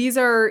 oh, these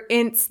are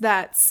Ents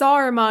that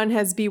Saruman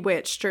has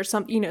bewitched, or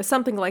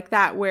something like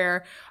that,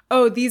 where,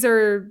 oh, these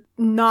are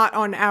not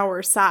on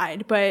our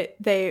side, but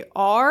they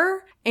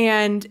are.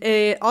 And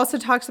it also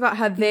talks about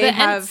how the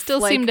Ents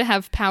still seem to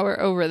have power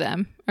over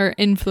them or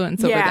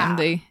influence over them.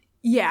 They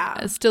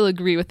still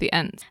agree with the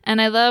Ents.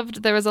 And I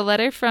loved, there was a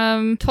letter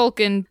from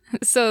Tolkien.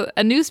 So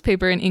a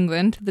newspaper in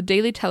England, the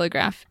Daily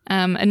Telegraph,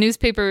 a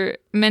newspaper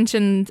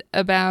mentioned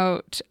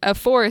about a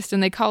forest,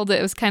 and they called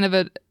it was kind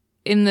of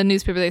in the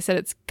newspaper, they said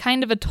it's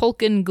kind of a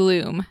Tolkien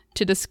gloom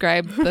to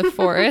describe the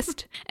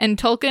forest. And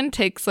Tolkien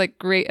takes like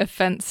great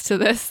offense to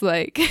this.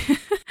 Like,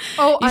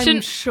 oh, I'm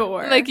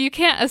sure. Like, you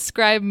can't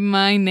ascribe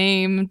my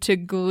name to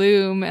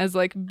gloom as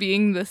like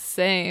being the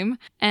same.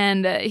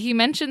 And he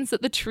mentions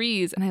that the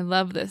trees, and I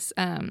love this.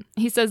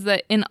 He says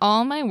that in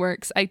all my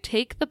works, I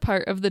take the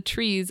part of the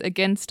trees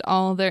against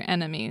all their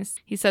enemies.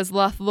 He says,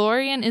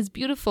 Lothlorien is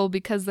beautiful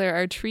because there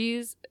are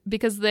trees.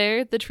 Because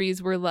there, the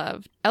trees were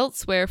loved.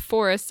 Elsewhere,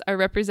 forests are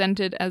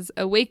represented as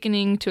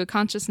awakening to a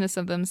consciousness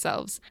of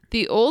themselves.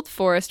 The old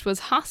forest was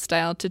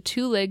hostile to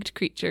two-legged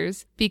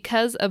creatures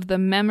because of the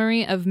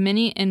memory of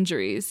many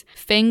injuries.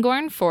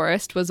 Fangorn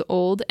Forest was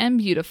old and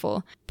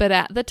beautiful, but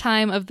at the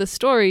time of the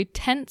story,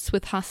 tense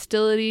with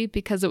hostility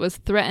because it was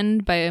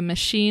threatened by a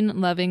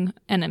machine-loving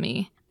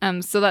enemy.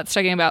 So that's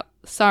talking about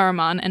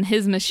Saruman and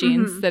his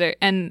machines that are,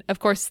 and of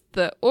course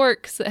the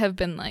orcs that have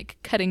been like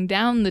cutting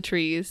down the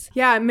trees.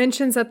 Yeah, it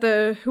mentions that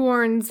the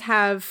Huorns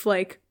have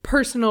like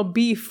personal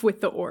beef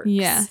with the orcs.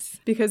 Yes.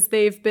 Because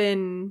they've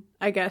been,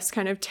 I guess,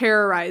 kind of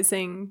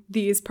terrorizing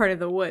these part of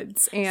the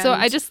woods. And So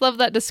I just love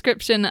that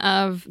description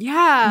of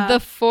yeah. the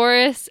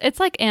forest.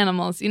 It's like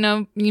animals, you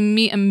know, you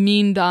meet a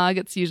mean dog,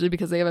 it's usually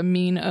because they have a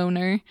mean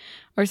owner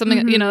or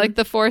something, you know, like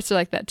the forests are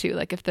like that too.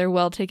 Like if they're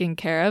well taken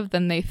care of,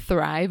 then they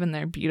thrive and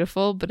they're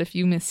beautiful. But if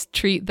you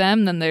mistreat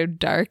them, then they're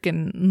dark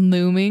and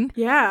looming.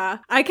 Yeah,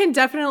 I can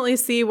definitely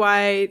see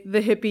why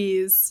the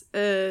hippies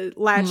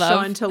latched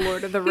Love. on to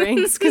Lord of the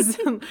Rings, because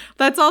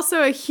that's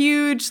also a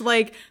huge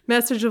like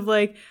message of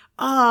like,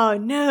 oh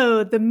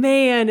no, the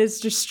man is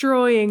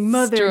destroying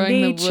Mother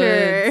Destroying the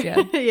Nature.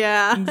 woods,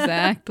 Yeah.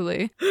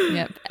 Exactly.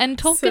 Yep. And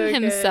Tolkien So good.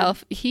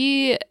 himself,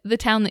 the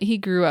town that he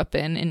grew up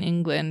in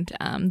England,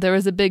 there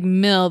was a big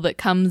mill that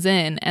comes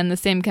in, and the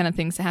same kind of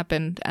things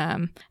happened,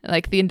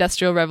 like the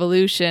Industrial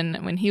Revolution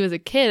when he was a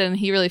kid, and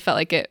he really felt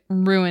like it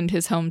ruined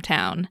his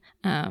hometown.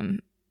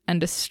 And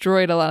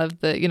destroyed a lot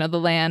of the, you know, the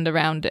land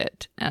around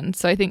it. And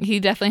so I think he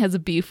definitely has a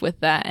beef with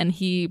that. And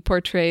he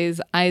portrays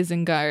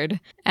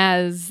Isengard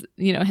as,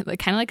 you know, like,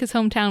 kind of like his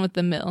hometown with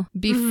the mill.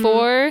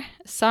 Before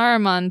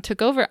Saruman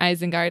took over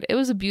Isengard, it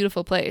was a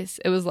beautiful place.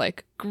 It was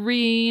like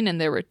green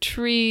and there were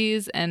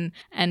trees, and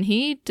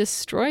he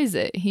destroys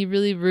it. He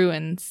really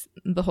ruins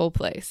the whole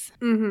place.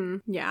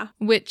 Yeah.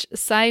 Which,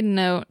 side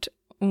note,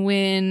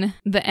 when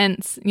the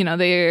Ents, you know,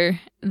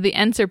 the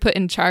Ents are put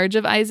in charge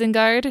of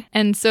Isengard,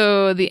 and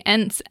so the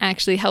Ents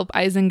actually help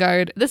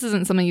Isengard. This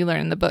isn't something you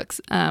learn in the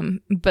books,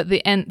 but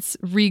the Ents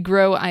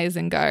regrow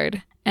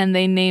Isengard, and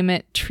they name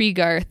it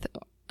Treegarth,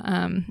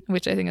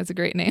 which I think is a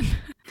great name.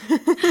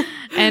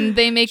 And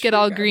they make it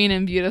all green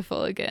and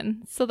beautiful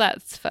again. So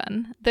that's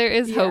fun. There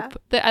is hope.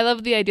 I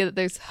love the idea that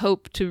there's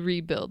hope to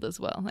rebuild as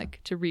well, like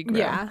to regrow.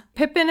 Yeah.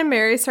 Pippin and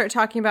Merry start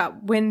talking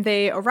about when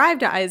they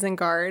arrived at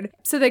Isengard.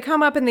 So they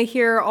come up and they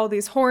hear all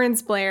these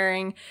horns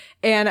blaring.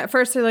 And at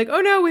first they're like,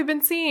 oh no, we've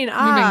been seen. We've been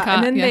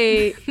caught, and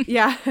then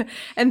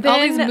and then all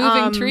these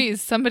moving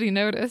trees, somebody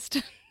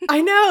noticed. I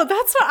know.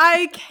 That's what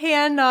I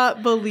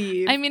cannot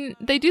believe. I mean,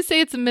 they do say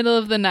it's the middle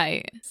of the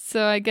night,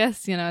 so I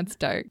guess, you know, it's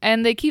dark.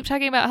 And they keep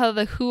talking about how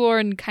the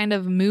Huorn kind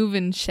of move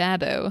in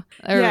shadow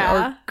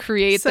or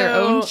create their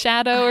own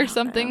shadow or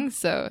something.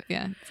 So,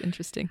 yeah, it's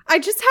interesting. I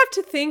just have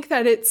to think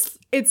that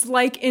it's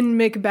like in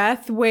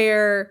Macbeth,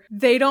 where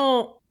they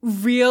don't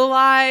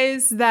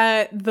realize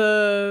that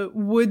the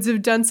woods of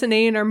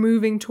Dunsinane are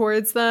moving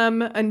towards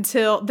them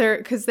until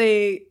they're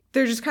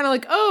just kind of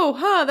like,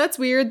 oh, that's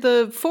weird.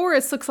 The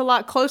forest looks a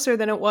lot closer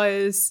than it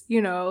was,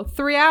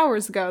 3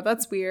 hours ago.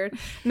 That's weird.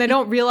 And they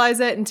don't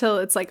realize it until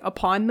it's like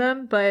upon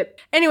them. But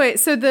anyway,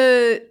 so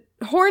the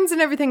horns and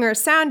everything are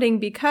sounding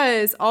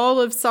because all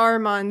of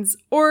Saruman's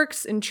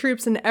orcs and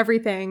troops and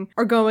everything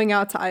are going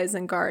out to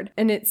Isengard.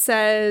 And it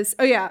says,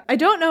 oh yeah, I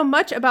don't know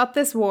much about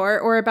this war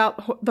or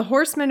about the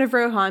horsemen of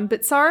Rohan,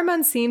 but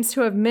Saruman seems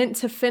to have meant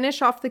to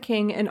finish off the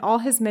king and all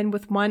his men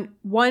with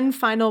one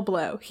final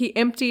blow. He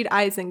emptied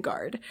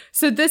Isengard.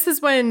 So this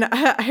is when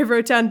I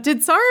wrote down,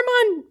 did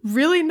Saruman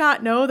really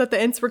not know that the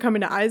Ents were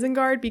coming to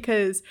Isengard?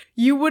 Because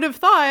you would have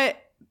thought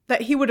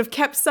that he would have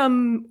kept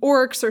some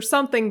orcs or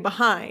something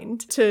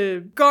behind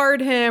to guard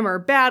him or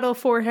battle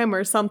for him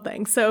or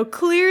something. So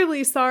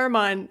clearly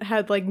Saruman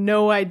had like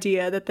no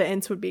idea that the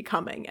Ents would be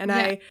coming.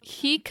 And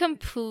he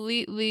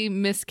completely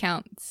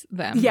miscounts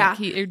them. Yeah. Like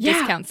he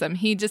discounts them.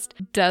 He just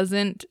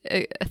doesn't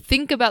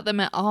think about them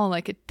at all.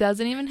 Like it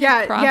doesn't even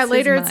cross his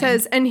later mind. It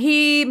says, and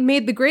he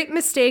made the great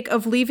mistake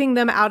of leaving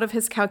them out of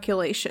his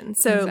calculation.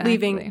 So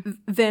leaving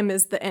them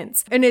as the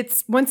Ents. And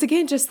it's once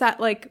again just that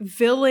like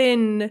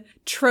villain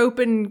trope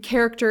and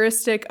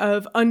characteristic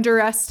of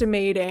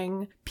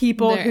underestimating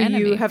people who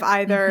you have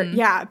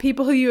either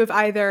people who you have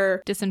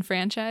either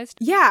disenfranchised,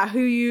 who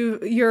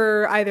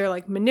you're either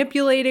like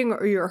manipulating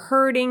or you're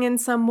hurting in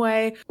some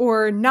way,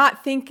 or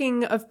not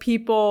thinking of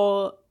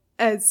people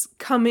as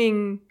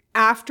coming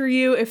after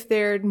you if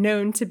they're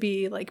known to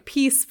be like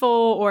peaceful,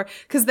 or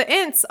because the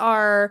Ents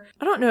are,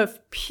 I don't know if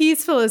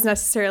peaceful is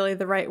necessarily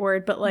the right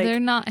word, but like they're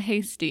not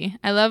hasty.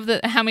 I love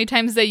that how many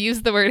times they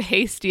use the word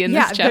hasty in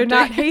this chapter. They're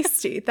not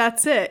hasty.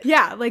 That's it.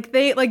 Yeah, like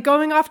they like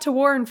going off to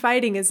war and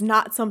fighting is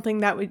not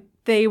something that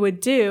they would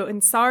do.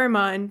 And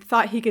Saruman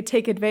thought he could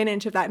take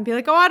advantage of that and be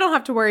like, oh, I don't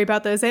have to worry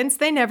about those Ents.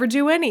 They never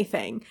do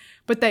anything.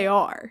 But they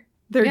are.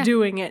 They're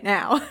doing it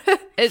now.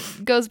 It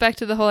goes back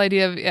to the whole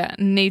idea of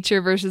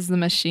nature versus the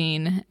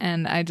machine.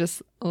 And I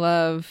just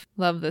love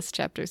this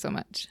chapter so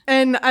much.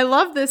 And I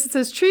love this. It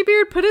says,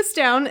 Treebeard put us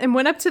down and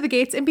went up to the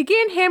gates and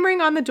began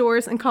hammering on the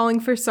doors and calling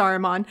for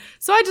Saruman.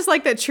 So I just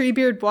like that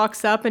Treebeard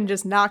walks up and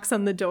just knocks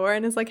on the door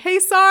and is like, hey,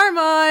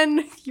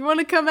 Saruman, you want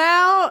to come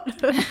out?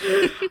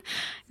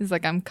 He's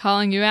like, I'm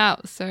calling you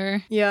out,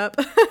 sir. Yep.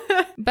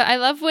 But I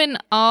love when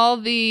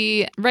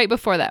right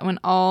before that, when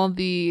all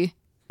the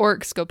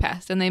orcs go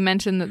past, and they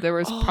mentioned that there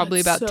was probably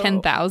it's about so-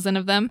 10,000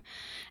 of them,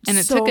 and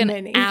it so took an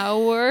many.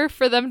 hour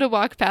for them to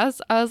walk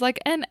past. I was like,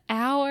 an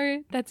hour?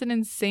 That's an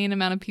insane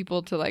amount of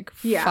people to like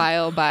Yeah.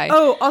 file by.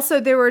 Oh, also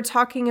they were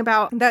talking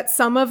about that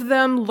some of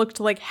them looked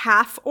like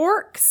half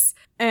orcs,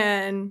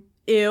 and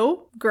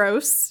ew,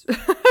 gross.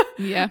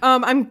 Yeah.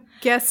 I'm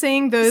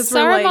guessing those were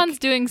Saruman's like.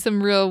 doing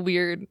some real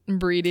weird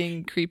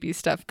breeding, creepy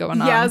stuff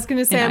going on. Yeah, I was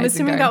gonna say, in I'm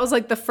assuming Isengard. that was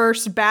like the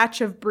first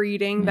batch of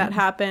breeding that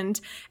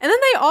happened. And then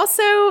they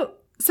also,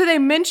 so they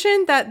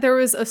mentioned that there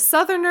was a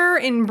southerner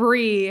in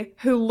Bree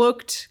who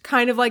looked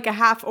kind of like a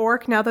half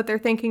orc now that they're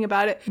thinking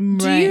about it. Do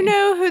you Right.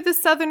 know who the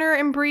southerner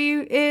in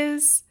Bree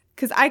is?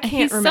 Because I can't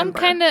He's remember.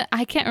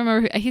 I can't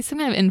remember. He's some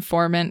kind of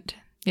informant.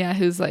 Yeah,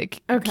 who's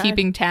like Okay.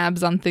 keeping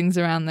tabs on things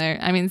around there.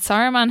 I mean,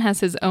 Saruman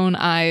has his own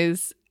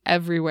eyes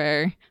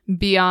everywhere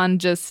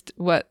beyond just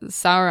what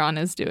Sauron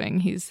is doing.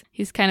 He's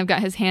kind of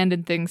got his hand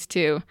in things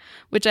too,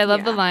 which I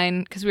love the Yeah.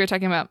 line because we were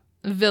talking about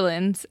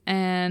villains,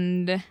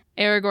 and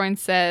Aragorn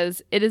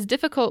says, "It is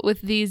difficult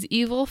with these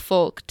evil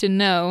folk to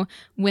know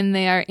when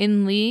they are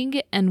in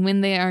league and when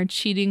they are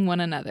cheating one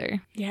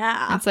another."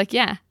 Yeah. It's like,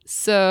 yeah.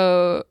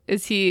 So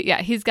is he?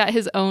 Yeah, he's got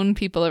his own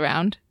people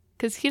around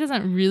because he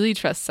doesn't really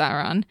trust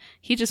Sauron.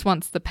 He just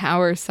wants the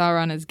power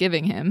Sauron is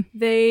giving him.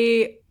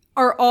 They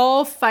are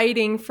all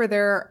fighting for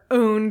their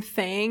own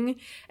thing,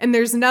 and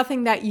there's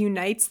nothing that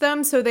unites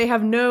them. So they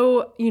have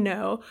no,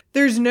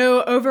 there's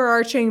no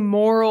overarching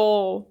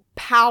moral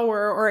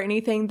power or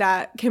anything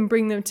that can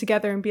bring them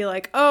together and be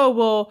like, oh,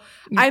 well,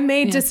 I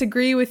may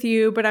disagree with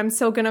you, but I'm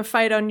still going to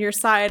fight on your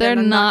side. They're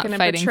and I'm not going to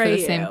fighting for betray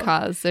the same you.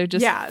 cause. They're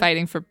just Yeah.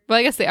 fighting for. Well,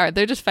 I guess they are.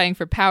 They're just fighting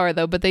for power,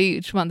 though. But they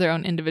each want their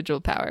own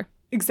individual power.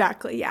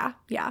 Exactly. Yeah.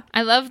 Yeah.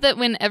 I love that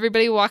when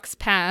everybody walks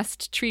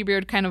past,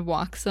 Treebeard kind of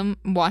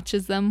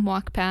watches them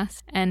walk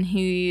past, and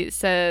he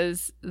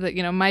says that,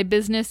 my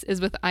business is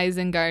with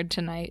Isengard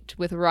tonight,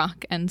 with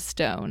rock and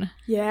stone.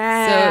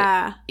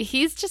 Yeah.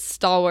 He's just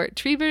stalwart.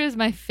 Treebeard is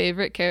my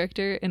favorite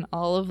character in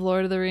all of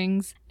Lord of the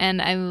Rings,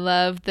 and I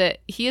love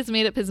that he has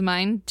made up his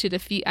mind to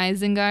defeat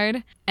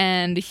Isengard,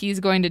 and he's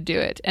going to do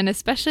it. And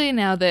especially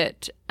now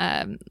that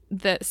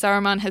that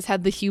Saruman has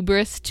had the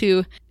hubris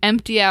to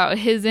empty out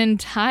his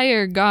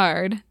entire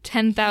guard,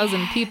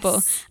 10,000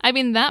 people. I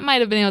mean, that might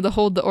have been able to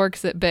hold the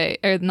orcs at bay,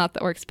 or not the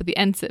orcs, but the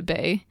Ents at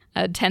bay.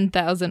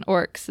 10,000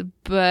 orcs,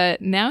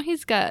 but now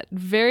he's got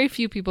very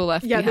few people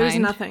left Yeah. behind. There's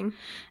nothing.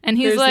 And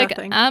he's There's like,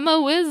 nothing. I'm a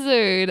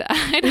wizard.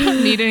 I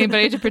don't need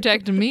anybody to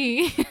protect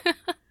me.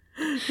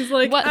 He's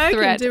like, What I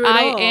threat? can do it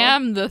I all.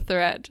 am the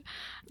threat.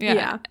 Yeah.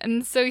 Yeah.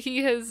 And so he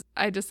has,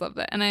 I just love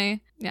that. And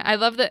I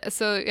love that.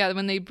 So yeah,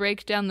 when they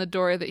break down the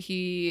door that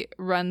he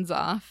runs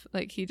off,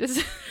 like he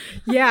just,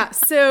 Yeah,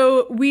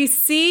 so we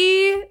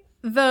see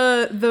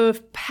the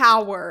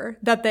power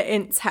that the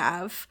Ents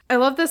have. I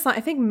love this line.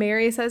 I think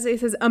Mary says it. He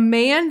says, "A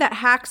man that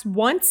hacks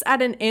once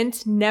at an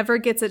Ent never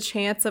gets a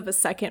chance of a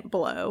second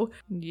blow."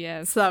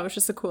 yes. So that was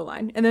just a cool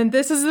line. And then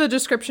this is the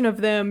description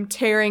of them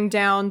tearing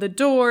down the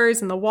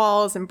doors and the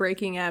walls and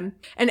breaking them.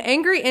 An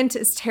angry Ent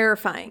is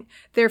terrifying.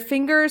 Their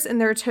fingers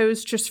and their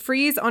toes just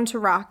freeze onto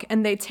rock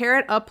and they tear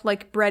it up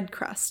like bread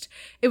crust.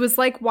 It was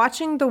like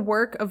watching the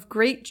work of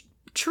great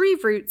tree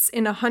roots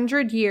in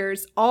 100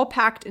 years, all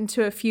packed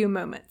into a few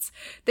moments.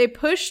 They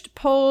pushed,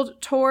 pulled,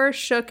 tore,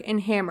 shook,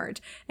 and hammered.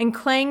 And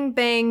clang,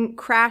 bang,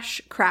 crash,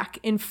 crack.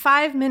 In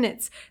 5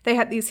 minutes, they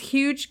had these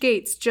huge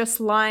gates just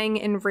lying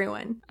in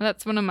ruin.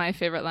 That's one of my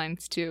favorite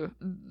lines too.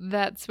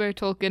 That's where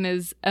Tolkien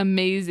is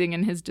amazing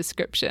in his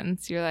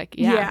descriptions. You're like,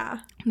 yeah.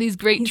 These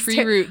great He's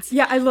tree roots.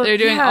 Yeah, I love. They're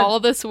doing yeah, all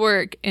this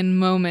work in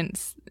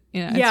moments.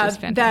 It's just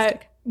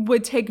fantastic. that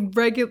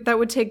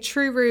would take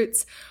tree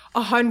roots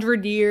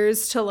 100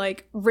 years to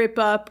like rip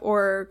up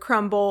or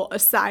crumble a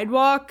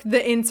sidewalk. The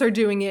Ents are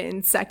doing it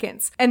in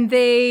seconds. And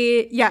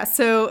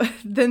so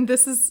then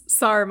this is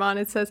Saruman.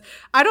 It says,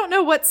 "I don't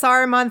know what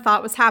Saruman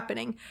thought was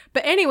happening,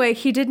 but anyway,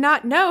 he did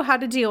not know how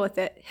to deal with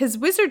it. His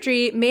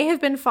wizardry may have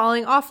been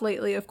falling off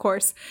lately, of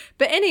course,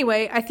 but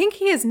anyway, I think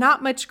he has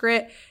not much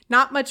grit,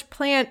 not much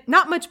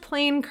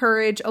plain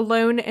courage,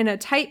 alone in a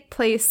tight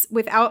place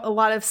without a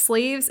lot of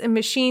slaves and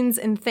machines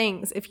and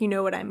things, if you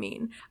know what I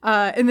mean."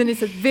 And then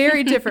it's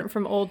very different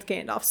from old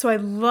Gandalf. So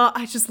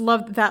I just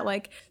love that,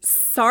 like,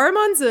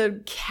 Saruman's a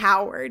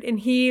coward and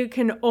he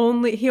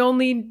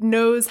only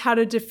knows how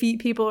to defeat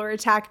people or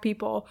attack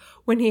people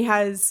when he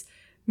has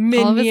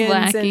minions, all of his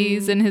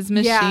lackeys and his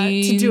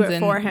machines. to do it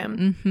for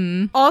him.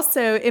 Mm-hmm.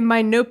 Also, in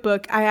my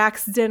notebook, I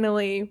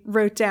accidentally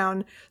wrote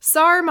down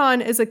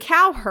Saruman is a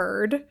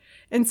cowherd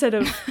instead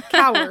of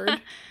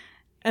coward.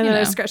 And then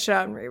I scratched it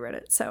out and rewrote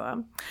it.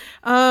 So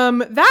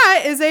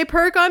that is a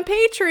perk on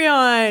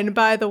Patreon,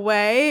 by the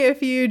way.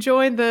 If you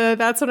join the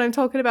That's What I'm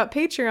Talking About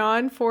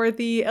Patreon for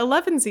the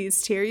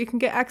 11sies tier, you can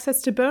get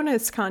access to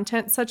bonus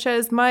content such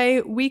as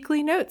my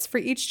weekly notes for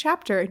each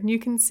chapter. And you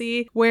can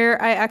see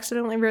where I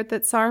accidentally wrote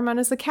that Saruman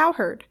is a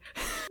cowherd.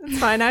 It's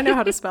fine. I know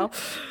how to spell.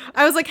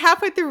 I was like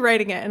halfway through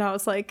writing it and I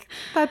was like,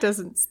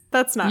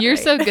 that's not You're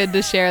right. so good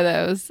to share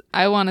those.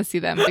 I want to see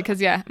them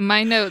because, yeah,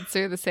 my notes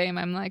are the same.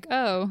 I'm like,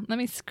 oh, let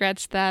me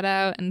scratch that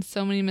out and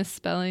so many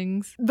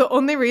misspellings. The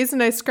only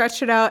reason I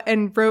scratched it out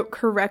and wrote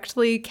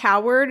correctly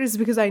coward is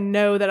because I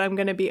know that I'm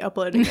going to be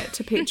uploading it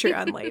to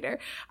Patreon later.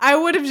 I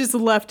would have just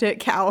left it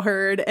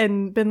cowherd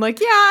and been like,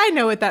 yeah, I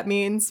know what that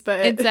means,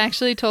 but It's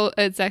actually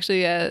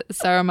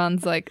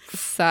Saruman's like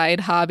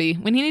side hobby.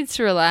 When he needs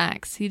to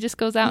relax, he just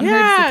goes out and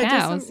herds the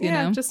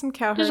cows, just some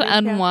cowherd. Just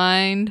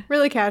unwind.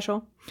 Really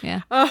casual.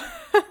 Yeah.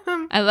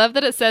 I love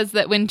that it says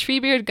that when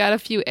Treebeard got a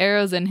few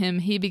arrows in him,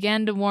 he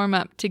began to warm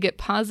up to get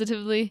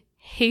positively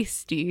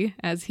hasty,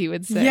 as he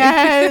would say.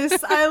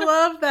 Yes, I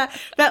love that.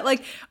 That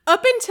like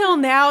up until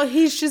now,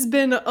 he's just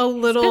been a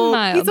little.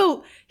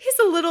 mild. He's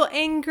a little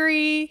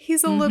angry.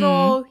 He's a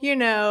little,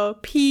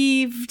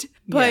 peeved.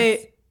 But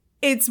Yes.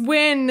 it's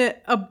when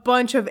a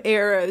bunch of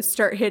arrows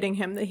start hitting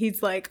him that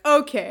he's like,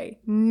 okay,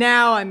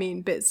 now I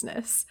mean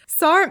business.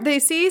 They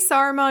see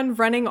Saruman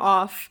running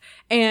off,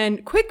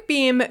 and Quick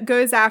Beam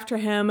goes after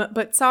him,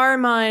 but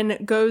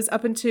Saruman goes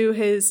up into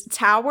his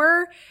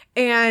tower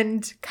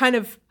and kind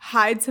of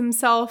hides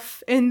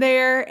himself in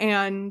there,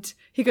 and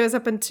he goes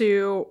up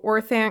into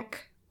Orthanc.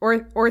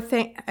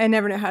 I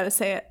never know how to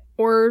say it.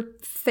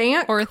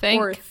 Orthanc.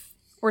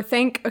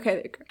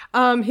 Okay.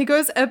 He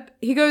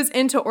goes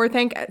into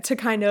Orthanc to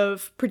kind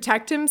of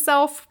protect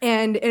himself,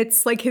 and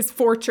it's like his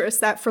fortress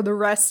that for the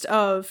rest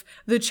of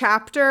the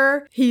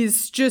chapter,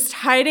 he's just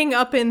hiding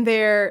up in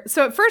there.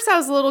 So at first I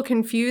was a little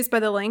confused by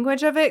the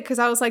language of it, because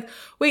I was like,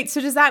 wait, so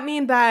does that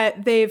mean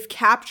that they've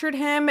captured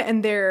him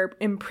and they're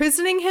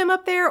imprisoning him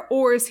up there,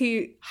 or is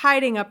he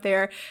hiding up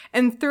there?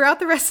 And throughout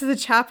the rest of the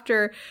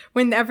chapter,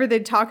 whenever they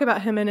talk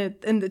about him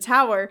in the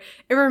tower,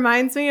 it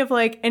reminds me of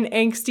like an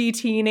angsty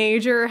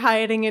teenager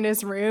hiding in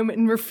his room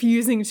and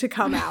refusing to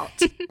come out.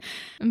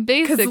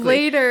 Because Basically.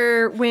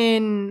 later,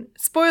 when,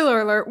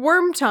 spoiler alert,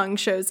 Wormtongue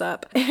shows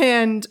up,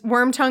 and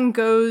Wormtongue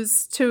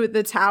goes to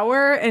the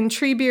tower, and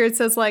Treebeard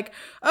says like,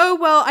 oh,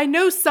 well, I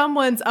know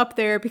someone's up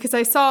there because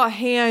I saw a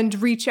hand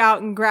reach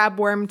out and grab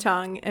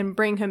Wormtongue and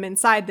bring him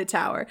inside the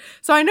tower.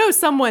 So I know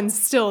someone's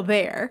still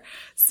there.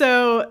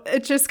 So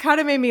it just kind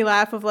of made me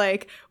laugh of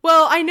like,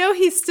 well, I know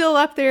he's still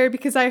up there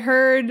because I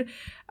heard...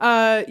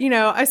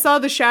 I saw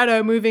the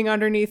shadow moving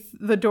underneath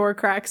the door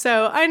crack.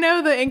 So I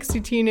know the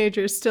angsty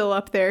teenager's still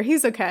up there.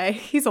 He's okay.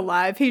 He's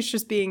alive. He's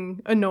just being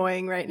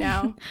annoying right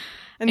now.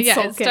 And Yeah,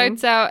 sulking. it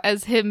starts out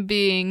as him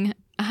being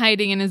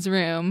hiding in his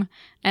room,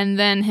 and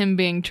then him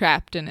being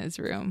trapped in his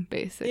room,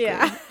 basically.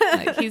 Yeah.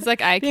 Like, he's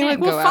like, I Being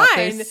can't like, go well, out.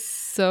 fine. There's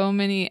so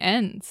many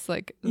Ents.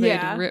 Like, they'd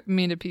Yeah. rip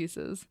me to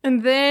pieces.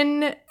 And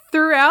then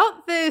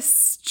throughout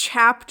this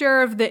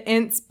chapter of the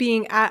Ents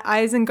being at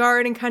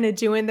Isengard and kind of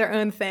doing their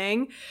own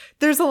thing,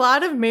 there's a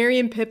lot of Merry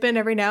and Pippin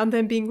every now and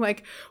then being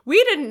like,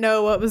 we didn't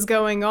know what was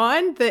going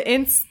on.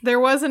 There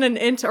wasn't an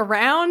Ent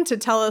around to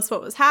tell us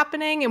what was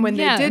happening. And when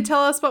they did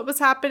tell us what was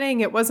happening,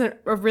 it wasn't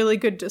a really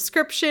good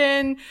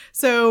description.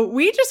 So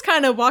we just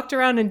kind of walked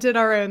around and did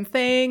our own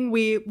thing.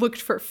 We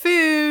looked for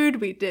food.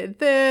 We did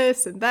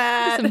this and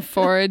that. Some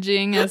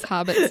foraging, as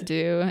hobbits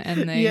do,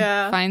 and they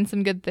find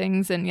some good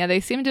things. And yeah,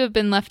 they seem to have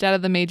been left out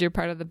of the major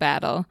part of the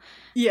battle.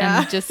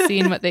 Yeah. And just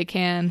seeing what they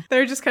can.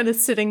 They're just kind of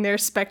sitting there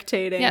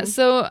spectating. Yeah,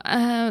 so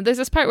there's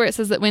this part where it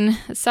says that when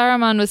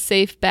Saruman was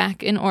safe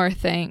back in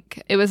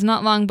Orthanc, it was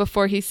not long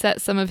before he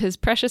set some of his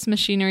precious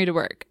machinery to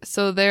work.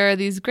 So there are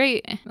these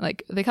great,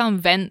 like, they call them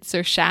vents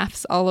or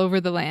shafts all over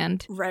the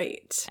land.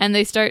 Right. And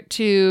they start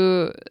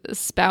to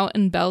spout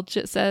and belch,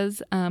 it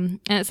says. And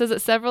it says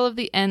that several of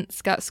the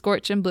Ents got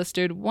scorched and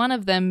blistered. One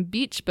of them,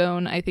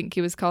 Beachbone, I think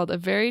he was called, a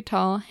very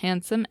tall,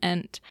 handsome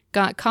Ent,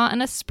 got caught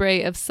in a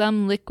spray of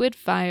some liquid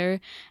fire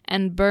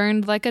and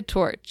burned like a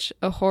torch,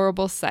 a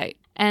horrible sight.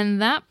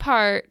 And that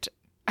part,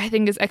 I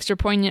think, is extra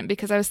poignant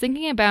because I was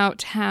thinking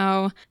about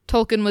how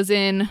Tolkien was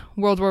in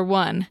World War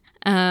I.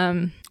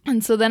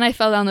 And so then I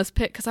fell down this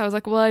pit because I was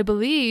like, well, I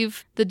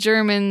believe the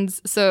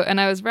Germans, and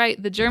I was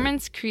right, the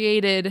Germans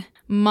created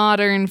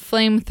modern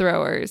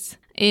flamethrowers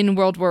in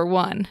World War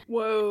I.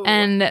 Whoa.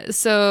 And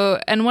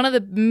one of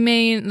the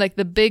main, like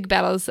the big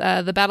battles,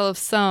 the Battle of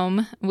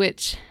Somme,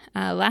 which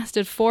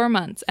lasted 4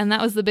 months, and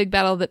that was the big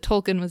battle that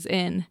Tolkien was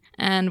in,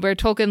 and where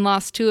Tolkien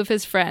lost 2 of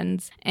his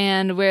friends,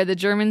 and where the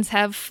Germans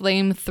have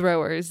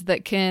flamethrowers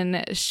that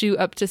can shoot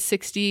up to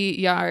 60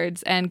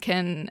 yards and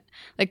can,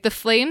 like, the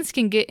flames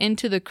can get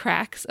into the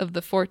cracks of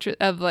the fortress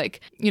of, the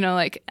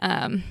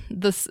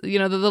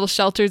little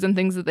shelters and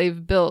things that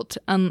they've built,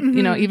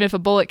 even if a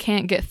bullet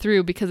can't get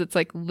through because it's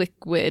like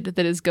liquid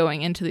that is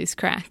going into these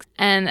cracks.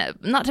 And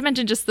not to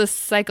mention just the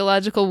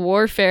psychological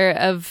warfare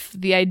of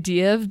the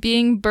idea of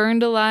being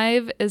burned alive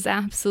is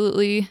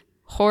absolutely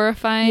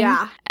horrifying.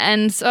 Yeah.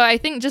 And so I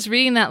think just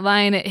reading that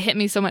line, it hit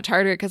me so much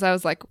harder because I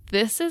was like,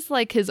 this is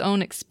like his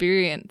own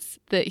experience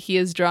that he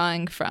is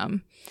drawing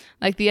from.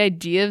 Like the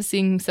idea of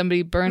seeing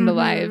somebody burned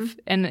alive.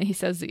 And he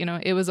says,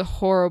 it was a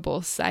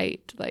horrible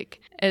sight.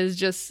 Like, it is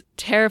just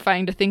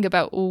terrifying to think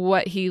about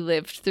what he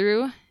lived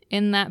through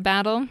in that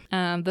battle.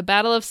 The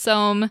Battle of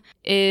Somme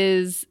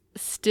is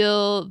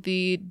still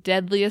the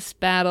deadliest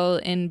battle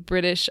in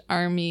British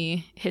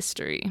Army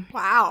history.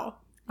 Wow.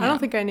 I don't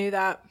think I knew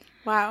that.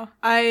 Wow.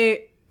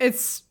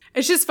 It's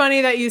It's just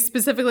funny that you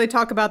specifically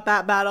talk about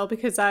that battle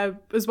because I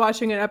was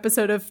watching an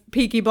episode of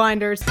Peaky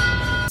Blinders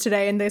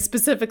today and they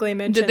specifically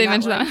mentioned Did they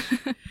mention like,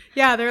 that?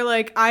 yeah, they're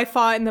like, I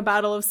fought in the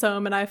Battle of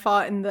Somme and I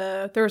fought in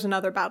there was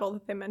another battle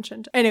that they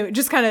mentioned. Anyway,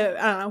 just kind of,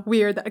 I don't know,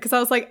 weird because I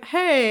was like,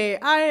 hey,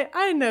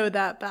 I know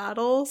that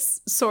battle,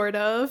 sort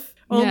of.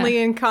 Only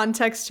in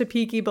context to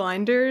Peaky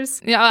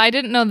Blinders. Yeah, I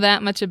didn't know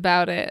that much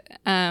about it.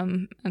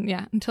 And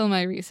yeah, until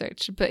my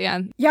research. But yeah.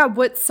 Yeah,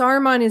 what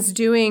Saruman is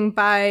doing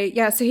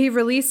so he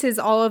releases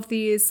all of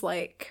these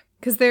like,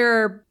 because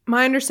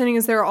my understanding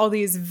is there are all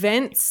these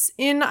vents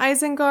in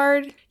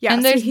Isengard. Yeah,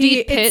 and there's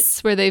deep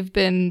pits where they've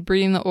been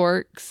breeding the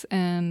orcs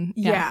and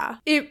yeah.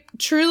 It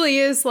truly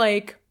is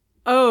like,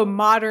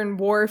 modern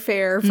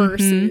warfare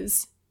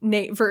versus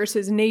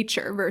versus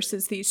nature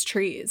versus these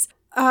trees.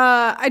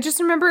 I just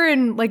remember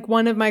in like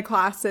one of my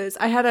classes,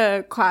 I had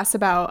a class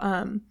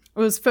about it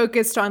was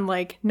focused on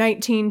like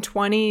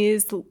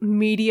 1920s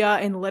media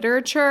and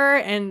literature,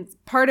 and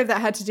part of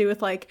that had to do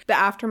with like the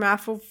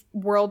aftermath of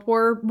World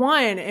War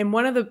I. And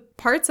one of the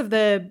parts of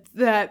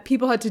that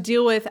people had to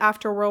deal with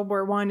after World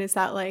War I is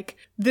that like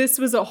this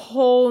was a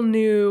whole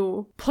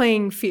new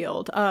playing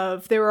field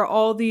of there were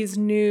all these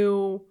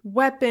new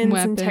weapons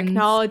and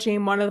technology,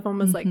 and one of them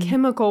was like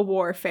chemical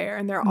warfare,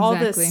 and there are all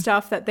this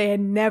stuff that they had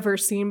never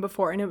seen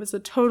before, and it was a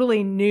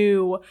totally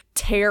new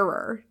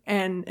terror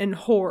and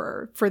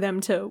horror for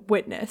them to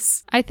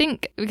witness. I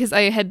think because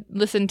I had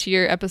listened to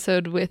your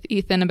episode with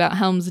Ethan about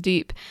Helm's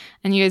Deep,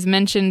 and you guys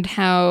mentioned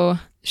how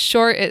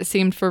short it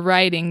seemed for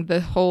writing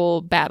the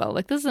whole battle.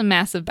 Like, this is a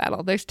massive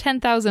battle. There's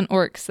 10,000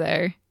 orcs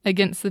there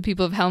against the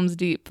people of Helm's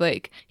Deep.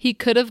 Like, he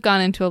could have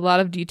gone into a lot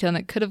of detail and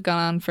it could have gone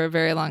on for a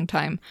very long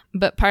time.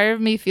 But part of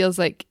me feels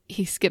like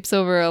he skips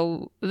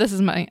over this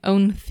is my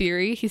own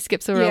theory. He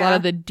skips over a lot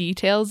of the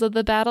details of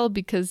the battle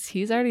because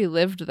he's already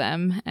lived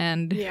them.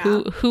 And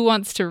who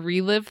wants to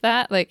relive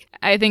that? Like,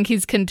 I think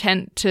he's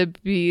content to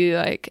be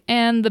like,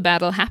 and the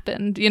battle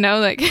happened, you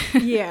know, like.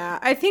 Yeah,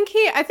 I think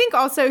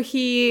also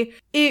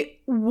it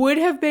would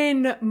have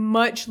been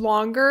much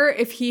longer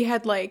if he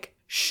had like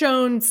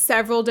shown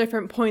several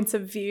different points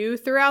of view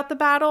throughout the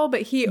battle,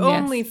 but he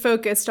only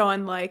focused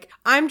on like,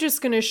 I'm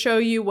just going to show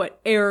you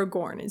what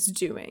Aragorn is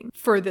doing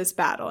for this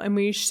battle. And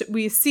we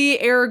see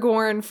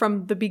Aragorn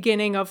from the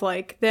beginning of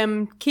like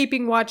them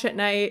keeping watch at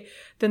night,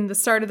 then the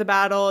start of the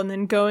battle, and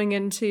then going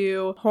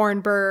into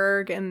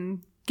Hornburg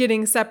and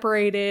getting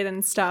separated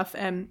and stuff,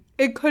 and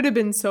it could have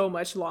been so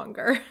much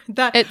longer.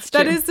 That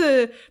is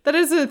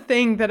a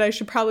thing that I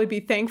should probably be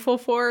thankful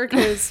for,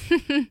 because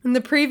in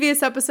the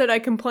previous episode I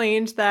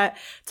complained that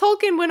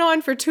Tolkien went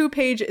on for 2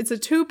 pages. It's a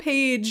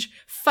 2-page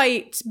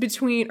fight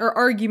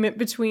argument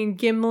between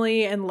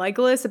Gimli and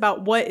Legolas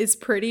about what is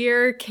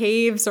prettier,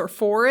 caves or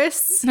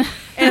forests.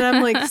 And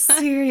I'm like,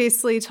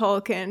 seriously,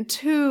 Tolkien,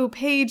 2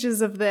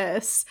 pages of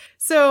this.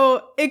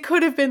 So it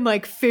could have been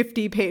like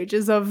 50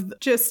 pages of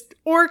just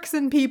orcs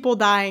and people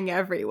dying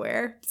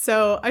everywhere.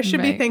 So I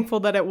should be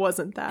thankful that it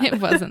wasn't that.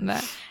 It wasn't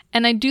that.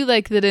 And I do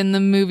like that in the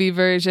movie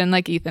version,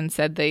 like Ethan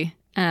said, they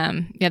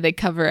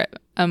cover it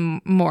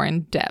more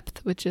in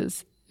depth, which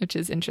is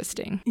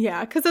interesting.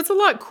 Yeah, because it's a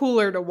lot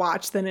cooler to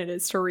watch than it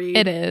is to read.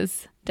 It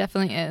is.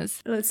 Definitely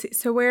is. Let's see.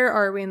 So where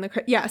are we in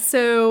the... Yeah,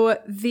 so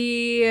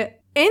the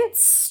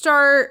Ents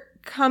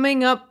start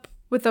coming up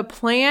with a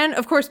plan.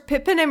 Of course,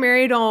 Pippin and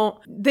Merry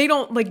don't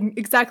like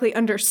exactly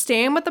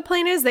understand what the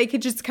plan is. They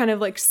could just kind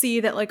of like see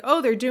that like,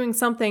 oh, they're doing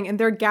something, and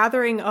they're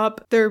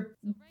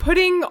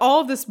putting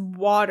all of this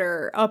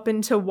water up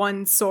into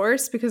one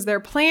source because their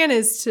plan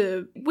is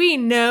we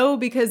know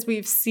because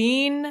we've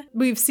seen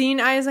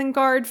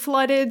Isengard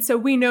flooded, so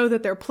we know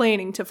that they're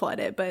planning to flood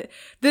it, but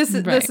this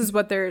is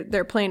what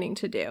they're planning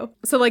to do.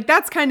 So like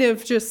that's kind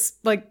of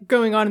just like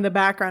going on in the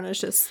background. It's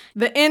just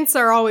the Ents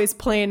are always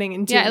planning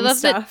and doing stuff. Yeah, I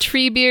love that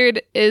Treebeard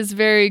is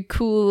very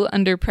cool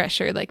under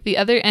pressure. Like the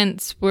other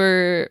Ents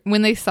were,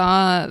 when they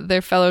saw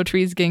their fellow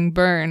trees getting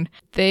burned,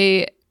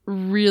 they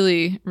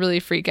really, really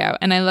freak out.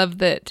 And I love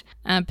that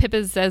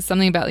Pippa says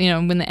something about, you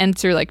know, when the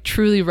Ents are like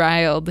truly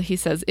riled, he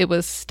says it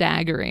was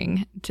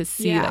staggering to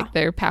see like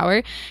their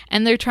power.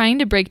 And they're trying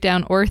to break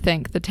down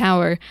Orthanc, the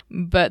tower,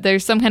 but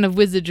there's some kind of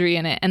wizardry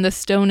in it, and the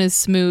stone is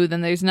smooth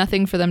and there's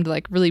nothing for them to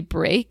like really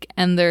break,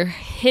 and they're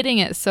hitting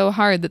it so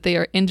hard that they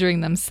are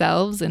injuring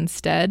themselves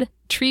instead.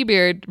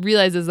 Treebeard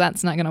realizes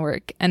that's not going to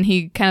work, and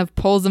he kind of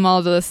pulls them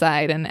all to the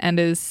side and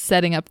is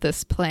setting up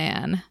this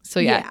plan. So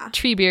yeah,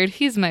 Treebeard,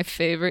 he's my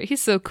favorite.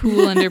 He's so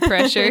cool under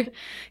pressure.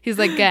 He's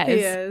like,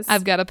 guys,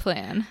 I've got a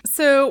plan.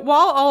 So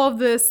while all of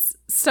this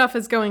stuff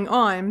is going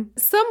on,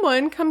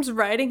 someone comes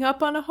riding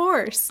up on a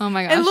horse. Oh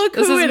my gosh. And look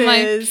who it is.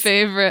 This is my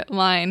favorite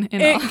line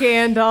in all.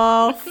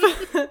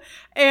 Gandalf.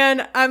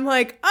 And I'm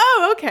like,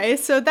 oh, okay,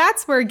 so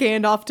that's where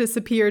Gandalf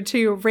disappeared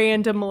to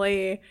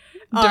randomly.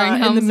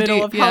 In the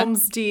middle of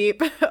Helm's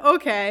Deep.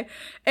 Okay.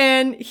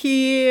 And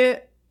he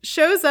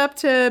shows up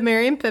to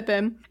Merry and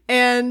Pippin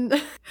and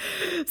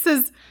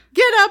says,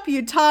 "Get up,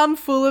 you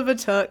tomfool of a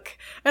took."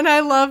 And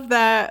I love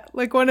that.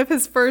 Like, one of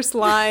his first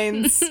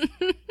lines,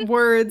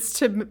 words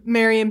to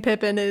Merry and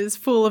Pippin is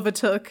 "fool of a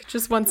took."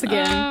 Just once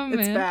again,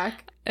 it's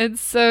back.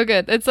 It's so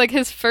good. It's like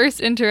his first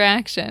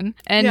interaction.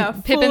 And Yeah,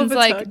 full Pippin's of a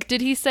like, tug.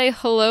 did he say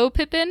hello,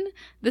 Pippin?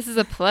 This is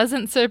a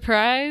pleasant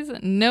surprise?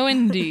 No,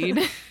 indeed.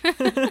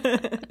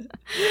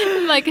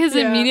 And like his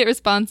Yeah. immediate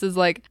response is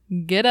like,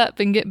 get up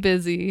and get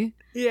busy.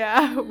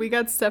 Yeah, we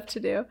got stuff to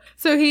do.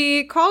 So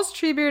he calls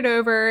Treebeard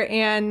over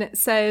and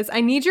says, I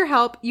need your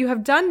help. You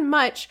have done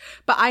much,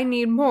 but I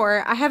need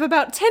more. I have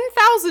about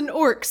 10,000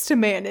 orcs to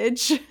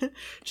manage.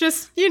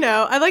 Just,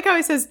 I like how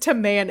he says to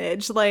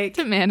manage. Like,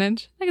 To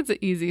manage. I think it's an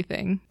easy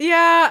thing.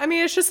 yeah, I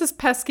mean, it's just this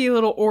pesky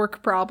little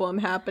orc problem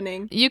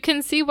happening. You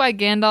can see why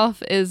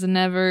Gandalf is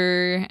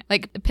never,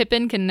 like,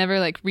 Pippin can never,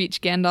 like, reach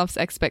Gandalf's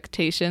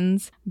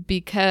expectations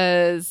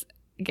because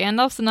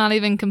Gandalf's not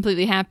even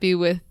completely happy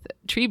with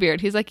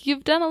Treebeard. He's like,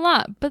 you've done a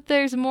lot, but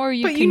there's more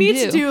you But can you need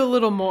do. to do a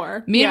little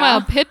more. Meanwhile,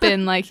 Yeah.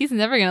 Pippin, like, he's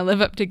never going to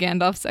live up to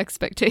Gandalf's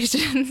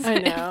expectations. I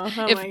know.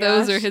 Oh if my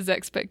those gosh. are his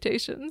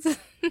expectations.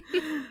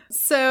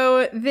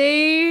 So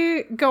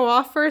they go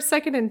off for a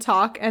second and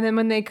talk, and then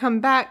when they come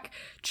back,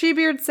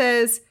 Treebeard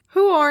says,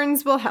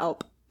 Huorns will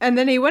help. And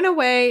then he went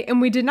away,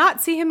 and we did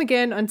not see him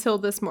again until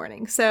this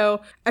morning.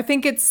 So I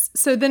think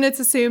then it's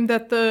assumed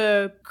that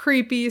the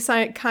creepy,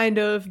 kind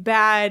of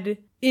bad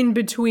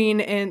in-between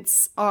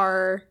Ents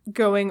are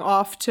going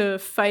off to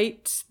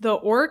fight the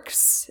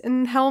orcs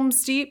in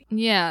Helm's Deep.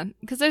 Yeah,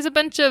 because there's a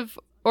bunch of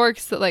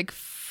orcs that, like,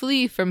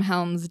 flee from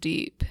Helm's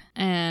Deep.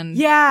 And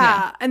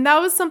Yeah. And that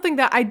was something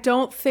that I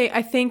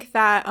think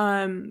that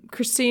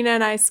Christina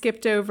and I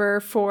skipped over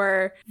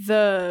for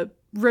the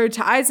Road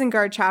to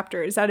Isengard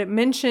chapters, that it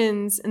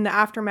mentions in the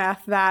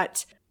aftermath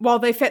that while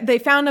they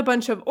found a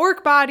bunch of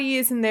orc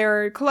bodies and they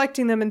were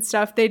collecting them and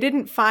stuff, they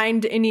didn't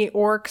find any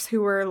orcs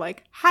who were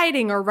like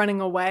hiding or running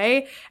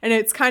away. And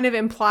it's kind of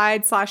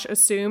implied /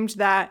 assumed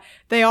that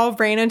they all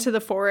ran into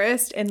the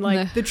forest and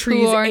like the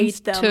trees Huorns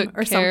ate them took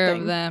or care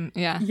something. of them.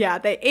 Yeah. Yeah,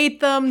 they ate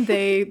them.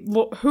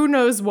 Who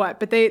knows what,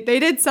 but they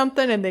did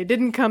something and they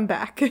didn't come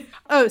back.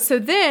 Oh, so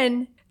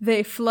then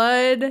they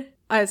flood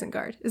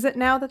Isengard. Is it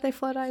now that they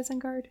flood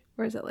Isengard?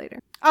 Or is it later?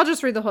 I'll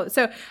just read the whole.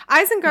 So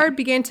Isengard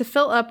began to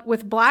fill up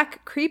with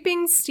black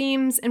creeping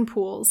steams and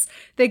pools.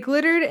 They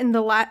glittered in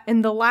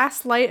the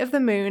last light of the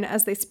moon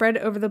as they spread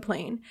over the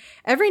plain.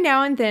 Every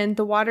now and then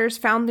the waters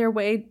found their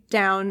way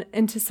down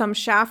into some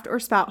shaft or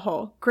spout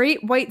hole.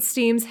 Great white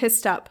steams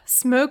hissed up.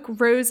 Smoke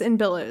rose in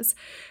billows.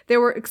 There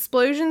were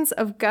explosions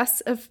and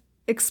gusts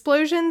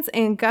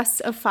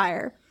of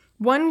fire.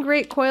 One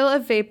great coil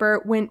of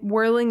vapor went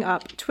whirling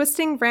up,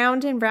 twisting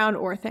round and round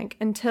Orthanc,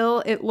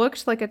 until it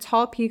looked like a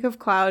tall peak of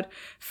cloud,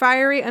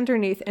 fiery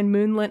underneath and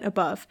moonlit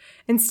above.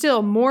 And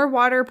still more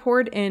water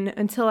poured in,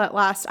 until at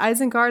last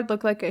Isengard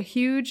looked like a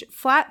huge,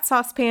 flat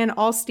saucepan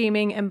all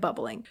steaming and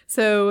bubbling.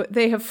 So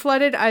they have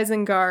flooded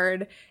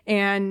Isengard,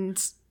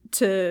 and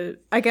to,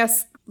 I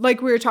guess,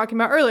 like we were talking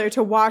about earlier,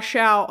 to wash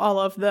out all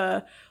of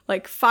the,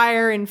 like,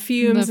 fire and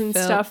fumes The and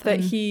filth stuff that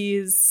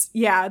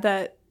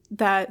and-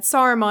 that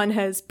Saruman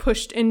has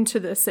pushed into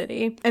the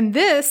city. And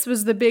this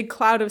was the big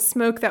cloud of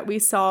smoke that we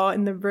saw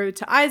in the road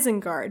to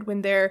Isengard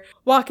when they're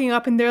walking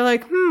up and they're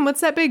like,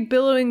 what's that big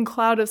billowing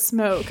cloud of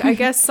smoke? I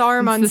guess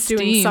Saruman's doing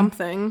steam.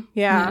 something.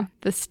 Yeah.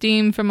 The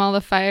steam from all the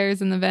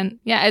fires in the vent.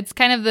 Yeah, it's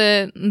kind of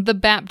the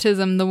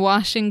baptism, the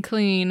washing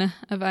clean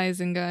of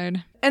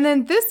Isengard. And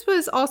then this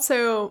was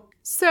also...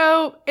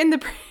 So in the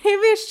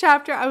previous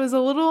chapter, I was a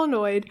little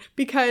annoyed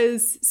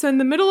because in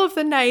the middle of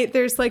the night,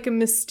 there's like a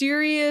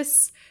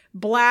mysterious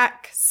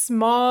black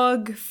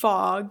smog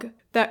fog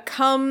that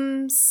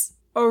comes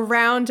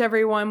around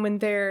everyone when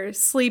they're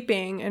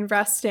sleeping and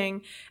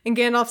resting. And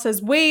Gandalf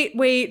says, wait,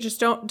 just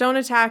don't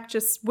attack,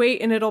 just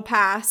wait and it'll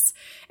pass.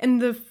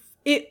 And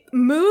it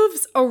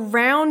moves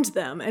around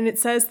them, and it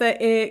says that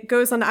it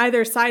goes on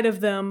either side of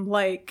them,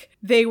 like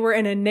they were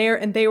in a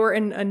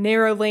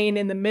narrow lane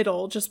in the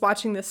middle, just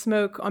watching the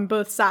smoke on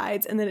both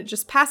sides, and then it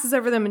just passes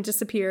over them and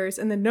disappears,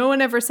 and then no one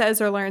ever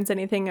says or learns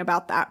anything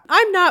about that.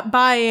 I'm not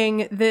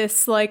buying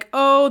this, like,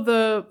 oh,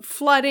 the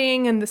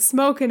flooding and the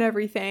smoke and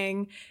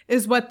everything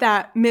is what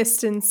that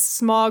mist and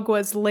smog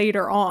was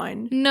later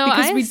on. No,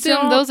 Because I we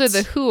assume those are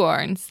the don't-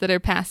 Huorns that are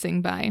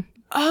passing by.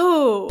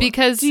 Oh,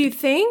 Because do you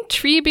think?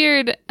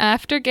 Treebeard,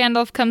 after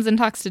Gandalf comes and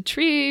talks to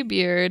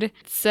Treebeard,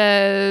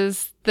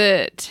 says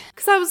that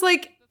Because I was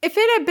like, if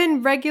it had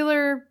been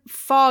regular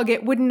fog,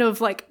 it wouldn't have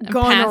like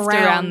gone passed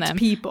around them.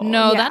 people.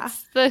 No, Yeah.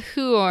 that's the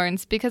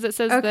Huorns, because it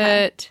says Okay.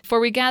 that,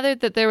 for we gathered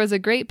that there was a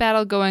great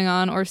battle going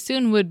on, or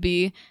soon would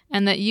be,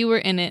 and that you were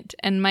in it,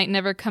 and might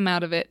never come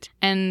out of it.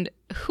 And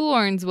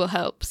Huorns will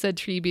help, said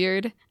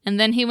Treebeard. And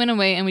then he went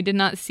away, and we did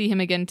not see him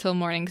again till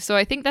morning. So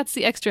I think that's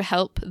the extra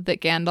help that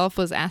Gandalf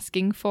was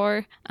asking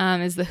for,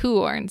 is the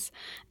Huorns.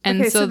 And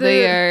Okay, so the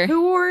they are...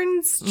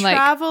 Huorns like,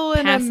 travel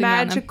in a passing around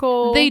them.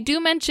 magical. They do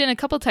mention a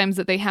couple times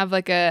that they have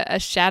like a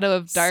shadow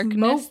of darkness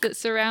Smoke. that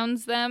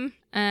surrounds them,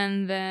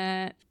 and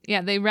that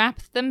they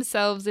wrap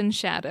themselves in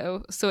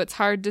shadow, so it's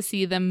hard to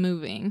see them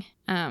moving.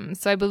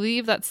 So I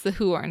believe that's the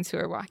Huorns who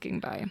are walking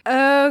by.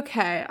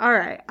 Okay, all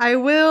right. I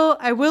will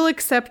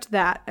accept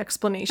that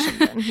explanation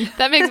then.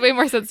 That makes way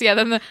more sense,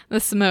 than the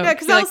smoke. Yeah,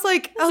 because You're I was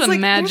like, "This is a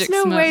magic there's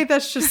no smoke." way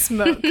that's just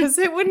smoke, because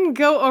it wouldn't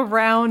go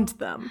around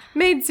them.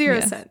 Made zero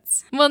Yes.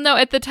 sense. Well, no,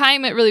 at the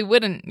time it really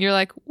wouldn't. You're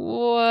like,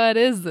 what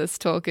is this,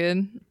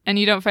 Tolkien? And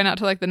you don't find out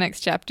till like the next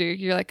chapter.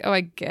 You're like, oh,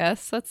 I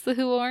guess that's the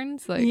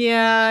Huorns. Like,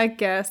 Yeah, I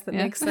guess that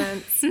Yeah. makes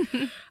sense.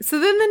 So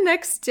then the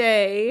next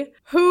day,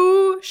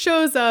 who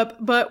shows up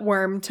but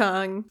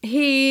Wormtongue?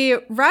 He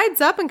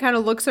rides up and kind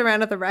of looks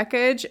around at the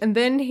wreckage, and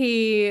then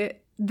he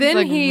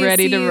like, he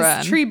ready to sees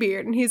run.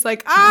 Treebeard, and he's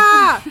like,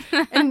 ah!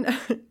 And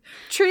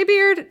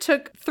Treebeard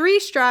took 3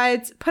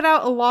 strides, put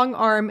out a long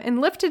arm, and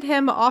lifted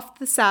him off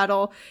the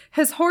saddle.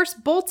 His horse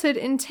bolted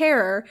in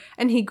terror,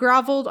 and he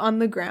groveled on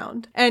the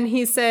ground. And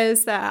he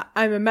says that,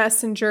 I'm a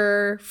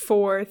messenger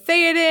for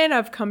Theoden.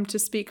 I've come to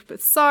speak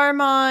with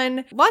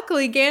Saruman.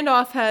 Luckily,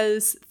 Gandalf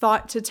has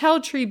thought to tell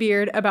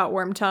Treebeard about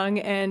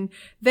Wormtongue, and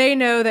they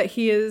know that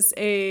he is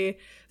a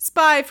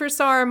spy for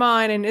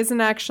Saruman and isn't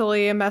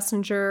actually a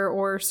messenger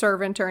or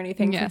servant or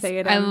anything yes. for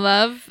Theoden. I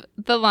love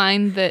the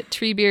line that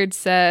Treebeard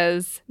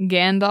says,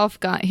 Gandalf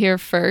got here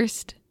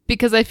first.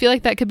 Because I feel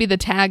like that could be the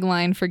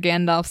tagline for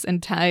Gandalf's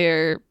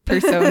entire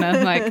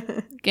persona. Like,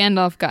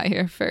 Gandalf got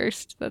here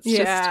first. That's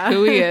Yeah. just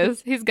who he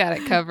is. He's got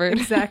it covered.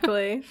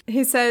 Exactly.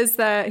 He says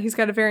that he's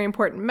got a very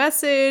important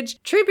message.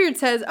 Treebeard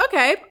says,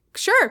 okay,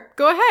 sure,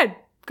 go ahead.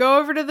 Go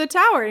over to the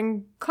tower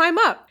and climb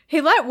up.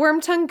 He let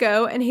Wormtongue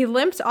go, and he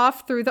limped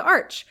off through the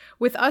arch,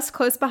 with us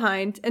close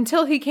behind,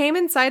 until he came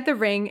inside the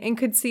ring and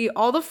could see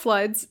all the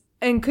floods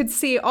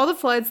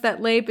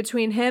that lay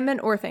between him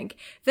and Orthanc.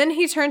 Then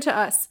he turned to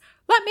us.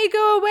 Let me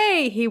go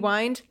away, he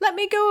whined. Let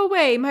me go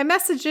away. My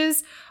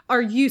messages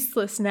are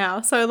useless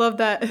now. So I love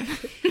that.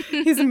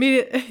 He's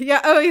immediate.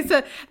 Yeah. Oh,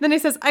 then he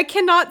says, I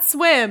cannot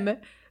swim.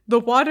 The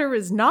water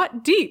is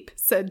not deep,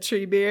 said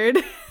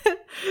Treebeard.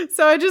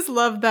 So I just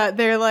love that.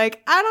 They're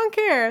like, I don't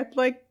care.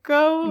 Like,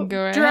 go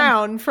ahead.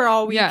 drown for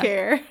all we Yeah.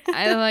 care.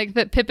 I like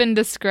that Pippin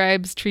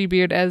describes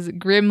Treebeard as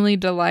grimly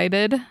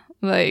delighted.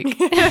 Like,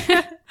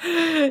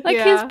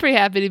 he's pretty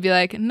happy to be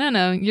like,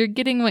 no, you're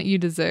getting what you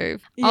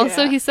deserve.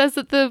 Also, Yeah. he says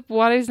that the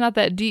water's not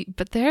that deep,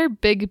 but there are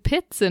big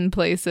pits in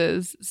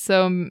places.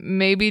 So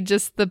maybe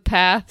just the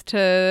path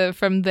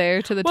from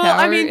there to the Well, tower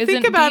I mean, isn't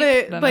think about deep. I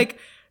it. don't know. Like,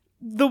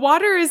 the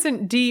water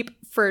isn't deep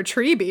for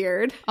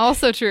Treebeard.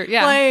 Also true,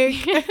 yeah. Like,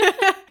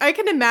 I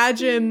can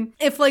imagine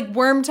if, like,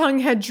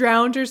 Wormtongue had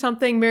drowned or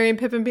something, Merry and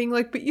Pippin being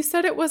like, but you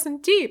said it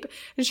wasn't deep.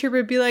 And Treebeard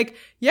would be like,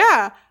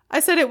 yeah, I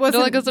said it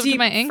wasn't goes up to deep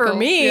my for ankle.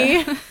 me.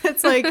 Yeah.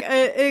 It's like,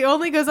 it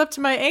only goes up to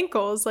my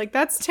ankles. Like,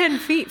 that's 10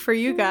 feet for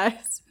you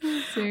guys.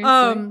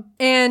 Seriously.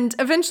 And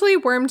eventually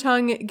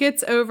Wormtongue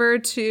gets over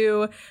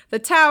to the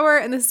tower,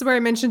 and this is where I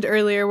mentioned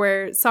earlier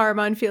where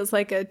Saruman feels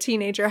like a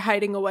teenager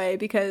hiding away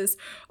because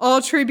all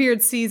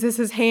Treebeard sees is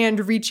his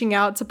hand reaching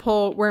out to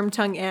pull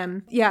Wormtongue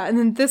in. Yeah, and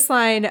then this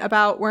line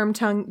about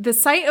Wormtongue, the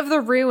sight of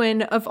the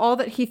ruin of all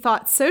that he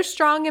thought so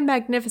strong and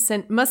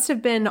magnificent must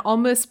have been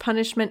almost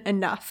punishment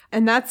enough.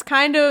 And that's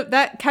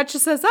that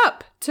catches us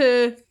up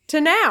to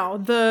now.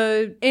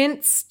 The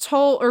Ents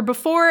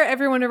before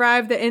everyone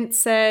arrived, the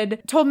Ents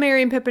told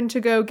Merry and Pippin to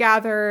go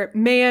gather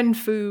man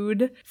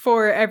food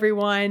for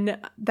everyone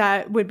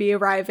that would be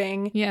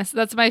arriving. Yes,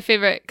 that's my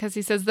favorite because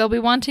he says they'll be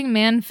wanting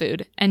man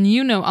food. And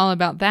you know all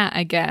about that,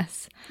 I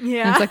guess.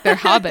 Yeah. And it's like they're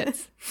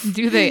hobbits.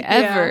 Do they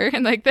ever?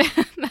 And like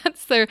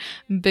that's their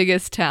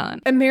biggest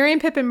talent. And Merry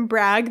and Pippin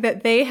brag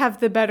that they have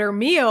the better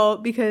meal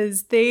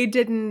because they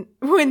didn't,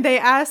 when they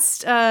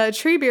asked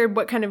Treebeard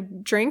what kind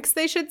of drinks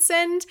they should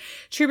send,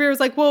 Treebeard was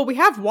like, well, we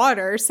have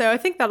water, so I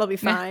think that'll be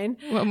fine.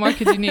 What more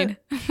could you need?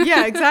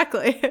 Yeah,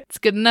 exactly. It's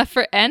good enough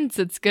for Ents.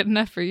 It's good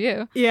enough for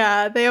you.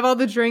 Yeah, they have all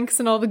the drinks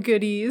and all the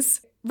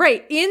goodies.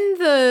 Right,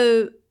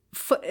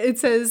 it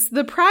says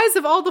the prize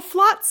of all the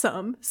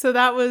flotsam. So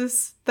that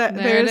was that.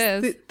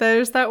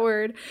 There's that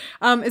word.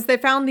 Is they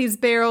found these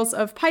barrels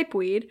of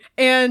pipeweed,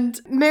 and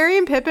Merry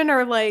and Pippin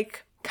are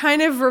like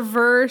kind of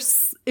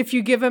reverse. If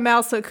you give a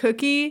mouse a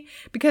cookie,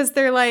 because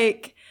they're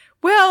like,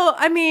 well,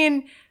 I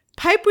mean,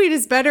 pipeweed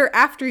is better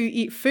after you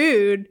eat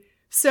food.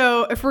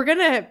 So if we're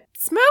gonna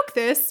smoke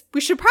this,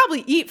 we should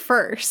probably eat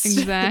first.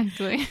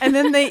 Exactly. And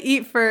then they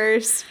eat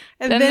first,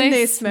 and then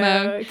they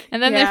smoke.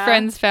 And then their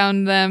friends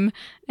found them,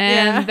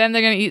 and then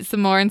they're going to eat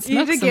some more and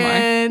smoke some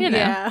again. more. You know,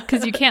 Yeah.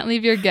 because you can't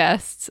leave your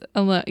guests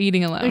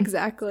eating alone.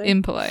 Exactly.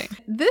 Impolite.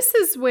 This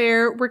is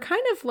where we're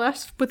kind of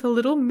left with a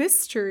little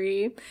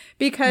mystery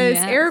because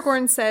Yes.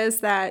 Aragorn says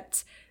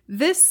that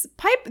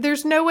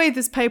there's no way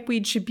this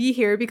pipeweed should be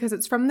here because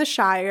it's from the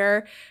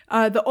Shire.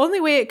 The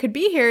only way it could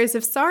be here is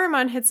if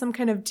Saruman had some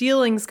kind of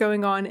dealings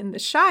going on in the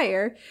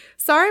Shire.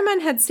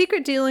 Saruman had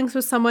secret dealings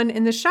with someone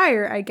in the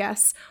Shire, I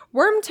guess.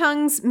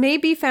 Wormtongues may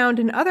be found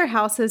in other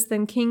houses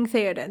than King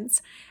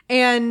Theoden's.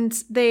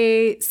 And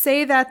they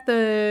say that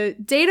the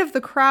date of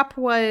the crop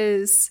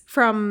was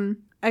from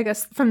I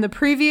guess, from the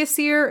previous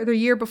year or the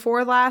year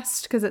before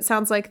last, because it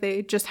sounds like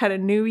they just had a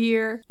new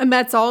year. And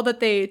that's all that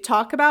they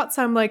talk about.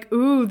 So I'm like,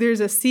 ooh, there's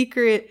a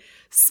secret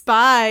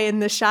spy in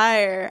the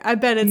Shire. I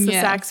bet it's the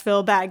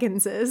Saxville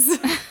Bagginses.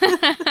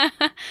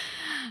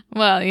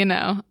 Well, you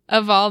know,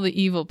 of all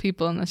the evil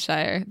people in the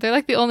Shire, they're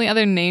like the only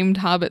other named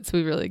hobbits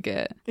we really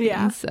get.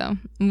 Yeah. And so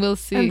we'll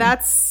see. And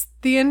that's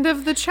the end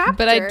of the chapter.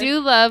 But I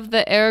do love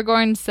that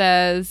Aragorn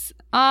says,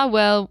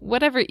 well,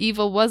 whatever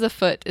evil was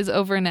afoot is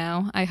over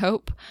now, I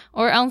hope,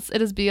 or else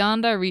it is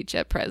beyond our reach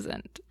at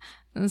present.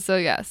 And so,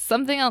 yeah,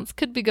 something else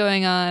could be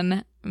going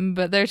on,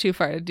 but they're too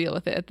far to deal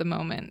with it at the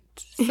moment.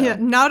 So yeah,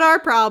 not our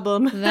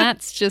problem.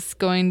 that's just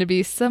going to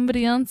be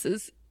somebody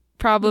else's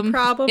problem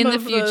in the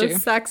future. The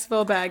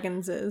Saxville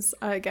Bagginses,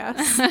 I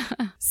guess.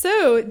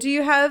 So, do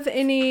you have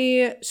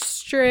any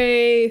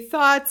stray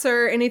thoughts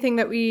or anything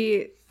that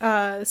we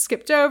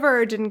skipped over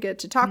or didn't get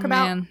to talk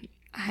about?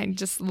 I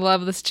just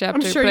love this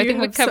chapter. I'm sure but I you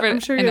think we have covered I'm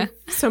sure you have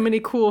so many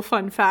cool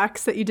fun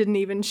facts that you didn't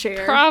even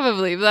share.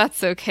 Probably, but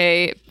that's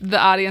okay. The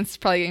audience is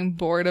probably getting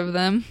bored of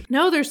them.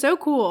 No, they're so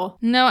cool.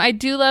 No, I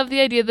do love the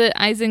idea that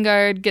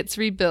Isengard gets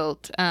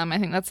rebuilt. I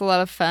think that's a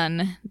lot of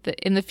fun. That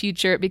in the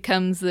future it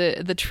becomes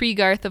the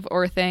Treegarth of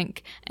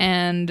Orthanc,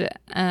 and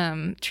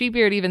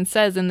Treebeard even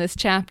says in this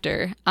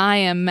chapter, "I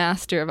am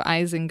master of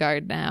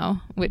Isengard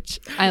now," which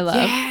I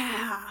love.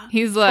 Yeah.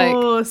 He's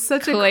like,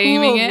 such a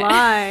claiming cool it.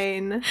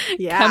 line.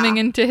 Yeah. Coming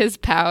into his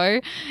power.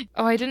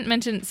 Oh, I didn't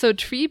mention, so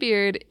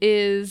Treebeard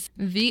is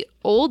the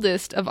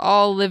oldest of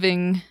all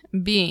living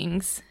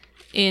beings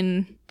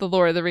in the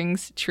Lord of the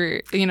Rings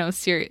series,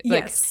 like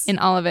Yes. in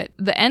all of it.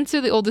 The Ents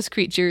are the oldest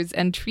creatures,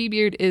 and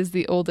Treebeard is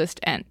the oldest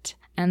Ent.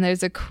 And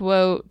there's a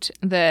quote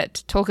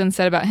that Tolkien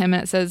said about him,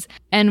 and it says,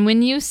 "And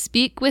when you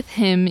speak with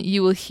him,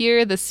 you will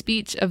hear the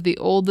speech of the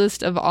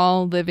oldest of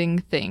all living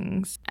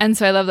things." And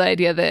so I love the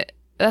idea that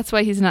that's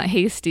why he's not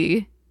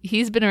hasty.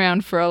 He's been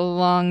around for a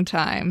long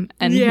time,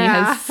 and he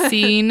has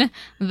seen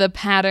the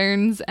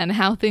patterns and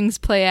how things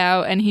play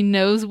out, and he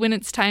knows when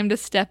it's time to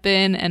step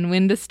in and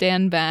when to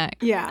stand back.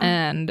 Yeah.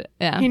 And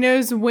He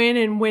knows when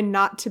and when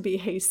not to be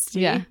hasty.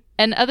 Yeah.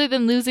 And other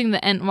than losing the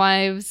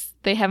Entwives,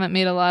 they haven't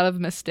made a lot of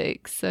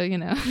mistakes. So, you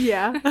know.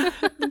 Yeah.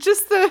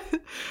 just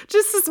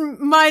this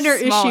minor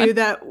Small issue one.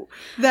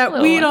 that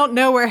we one. don't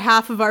know where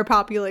half of our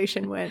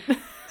population went.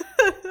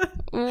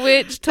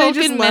 Which They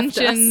just Tolkien left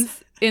mentions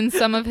us. in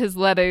some of his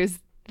letters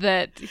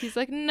that he's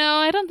like, no,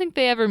 I don't think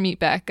they ever meet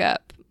back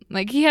up.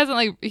 Like he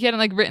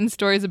hadn't written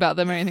stories about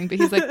them or anything, but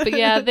he's like, but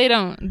yeah, they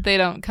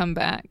don't come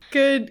back.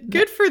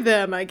 Good for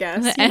them, I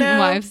guess. The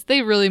Entwives,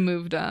 they really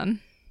moved on.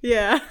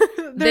 Yeah.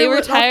 They were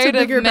off to tired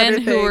of bigger, men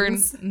better who were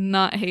things.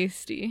 not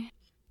hasty.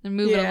 They're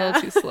moving a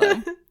little too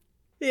slow.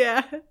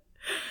 Yeah.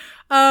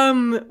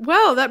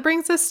 Well, that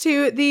brings us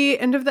to the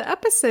end of the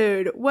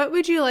episode. What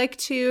would you like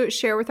to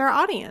share with our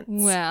audience?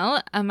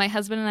 Well, my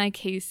husband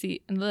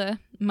Casey and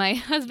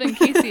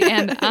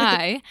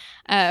I,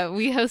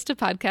 we host a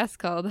podcast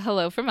called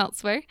Hello from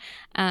Elsewhere.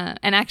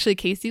 And actually,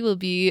 Casey will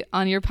be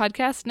on your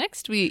podcast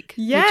next week,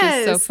 Yes,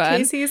 which is so fun.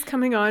 Casey is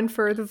coming on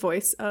for the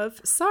voice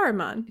of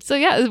Saruman. So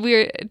yeah, we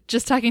were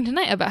just talking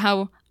tonight about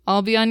how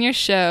I'll be on your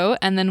show,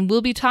 and then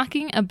we'll be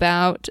talking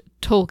about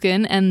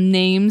Tolkien and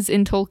names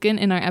in Tolkien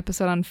in our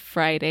episode on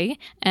Friday,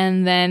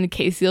 and then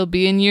Casey will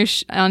be in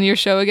on your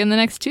show again the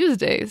next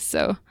Tuesday.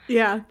 So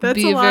Yeah, that's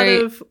be a a lot very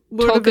of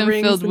Lord of the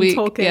Rings Tolkien-filled and week,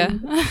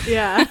 Tolkien.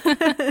 Yeah.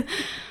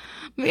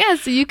 Yeah,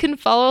 so you can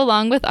follow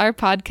along with our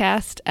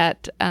podcast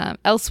at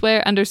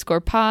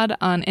elsewhere_pod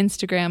on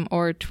Instagram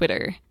or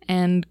Twitter,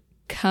 and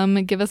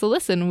come give us a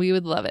listen. We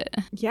would love it.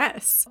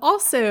 Yes.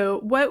 Also,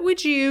 what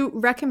would you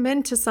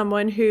recommend to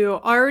someone who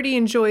already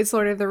enjoys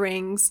Lord of the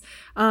Rings?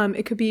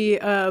 It could be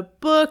a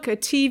book, a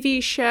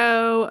TV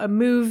show, a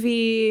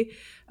movie,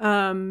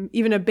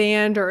 even a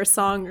band or a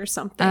song or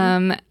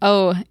something.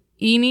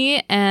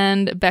 Eni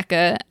and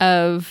Becca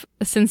of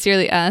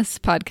Sincerely Us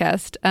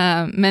podcast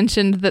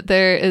mentioned that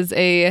there is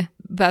a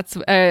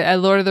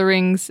Lord of the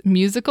Rings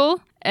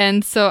musical.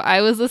 And so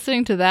I was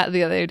listening to that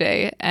the other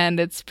day, and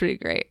it's pretty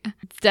great.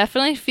 It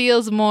definitely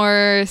feels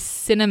more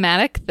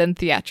cinematic than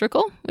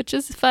theatrical, which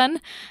is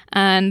fun.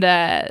 And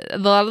a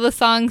lot of the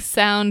songs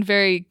sound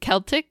very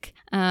Celtic,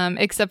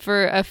 except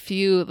for a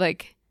few,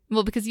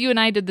 because you and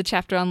I did the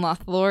chapter on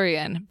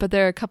Lothlorien, but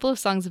there are a couple of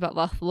songs about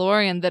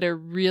Lothlorien that are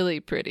really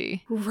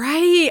pretty.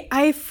 Right.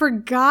 I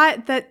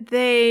forgot that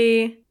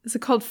is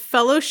it called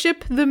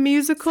Fellowship the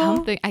Musical?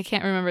 Something, I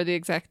can't remember the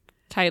exact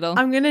title.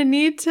 I'm gonna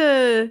need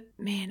to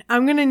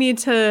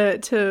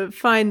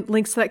find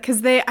links to that,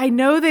 because I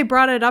know they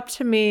brought it up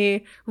to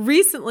me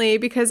recently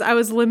because I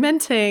was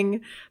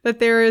lamenting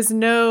that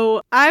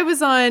I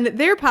was on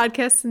their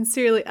podcast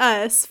Sincerely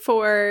Us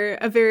for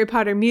a Harry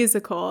Potter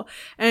musical,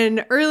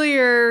 and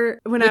earlier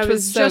when I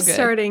was just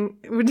starting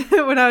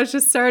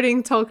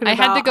Tolkien, I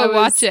had to go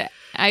watch it.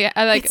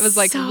 I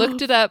so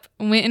looked it up,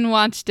 went and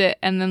watched it,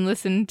 and then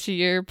listened to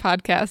your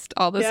podcast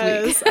all this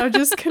week. I'm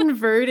just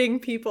converting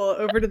people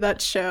over to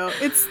that show.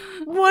 It's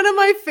one of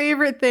my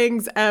favorite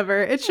things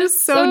ever. It's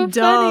just so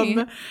dumb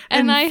funny.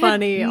 and I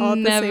funny had all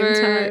at the same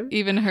never time.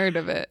 even heard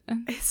of it.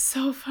 It's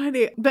so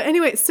funny. But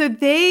anyway, so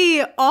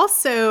they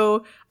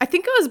also, I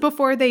think it was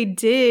before they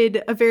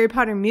did a Harry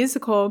Potter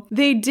musical,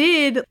 they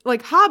did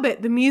like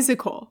Hobbit the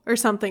musical or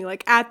something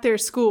like at their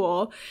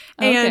school.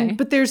 And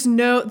but there's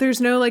no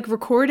like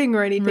recording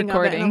or anything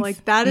of it. And I'm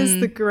like, that is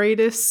the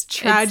greatest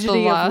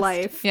tragedy of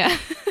life. Yeah.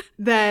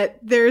 That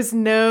there's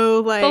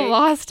no like The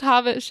Lost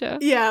Hobbit show.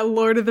 Yeah,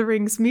 Lord of the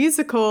Rings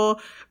musical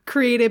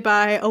created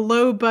by a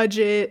low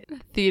budget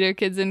Theater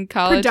kids in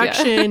college.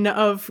 production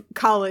of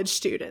college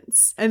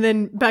students. And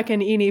then Becca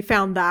and Eni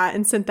found that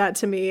and sent that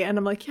to me. And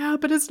I'm like, yeah,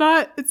 but it's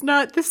not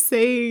the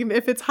same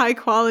if it's high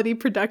quality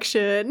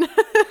production.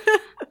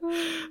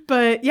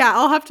 But yeah,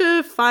 I'll have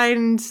to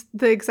find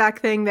the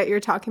exact thing that you're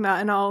talking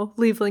about and I'll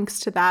leave links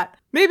to that.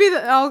 Maybe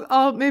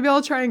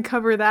I'll try and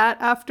cover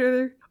that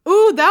after.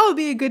 Ooh, that would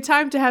be a good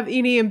time to have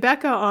Eni and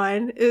Becca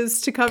on,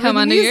 is to cover Come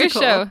the onto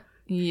musical. your show.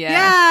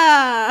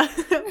 Yeah.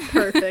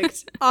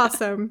 Perfect.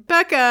 Awesome.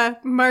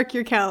 Becca, mark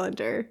your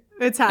calendar.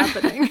 It's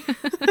happening.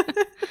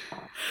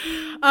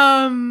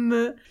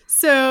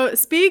 So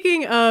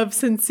speaking of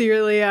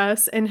Sincerely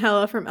Us and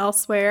Hella from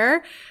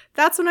Elsewhere,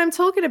 That's What I'm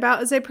Talking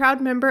About is a proud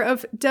member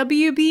of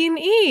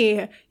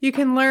WB&E. You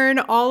can learn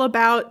all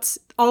about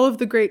all of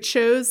the great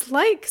shows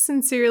like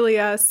Sincerely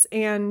Us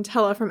and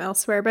Hella from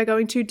Elsewhere by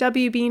going to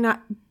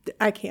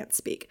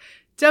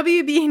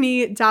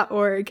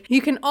WBNE.org.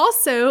 You can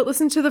also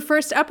listen to the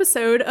first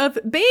episode of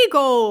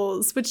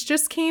Bagels, which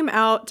just came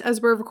out as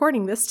we're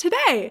recording this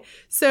today.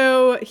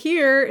 So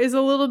here is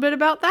a little bit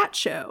about that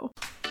show.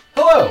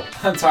 Hello,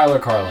 I'm Tyler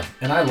Carlin,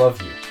 and I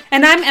love you.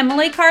 And I'm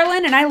Emily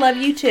Carlin, and I love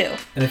you too.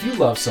 And if you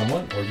love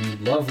someone, or you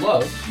love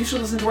love, you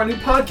should listen to our new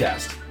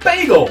podcast,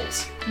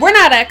 Bagels! We're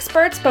not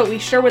experts, but we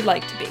sure would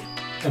like to be.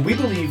 And we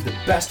believe the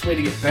best way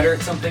to get better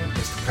at something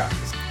is to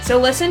practice. So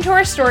listen to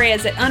our story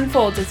as it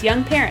unfolds as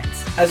young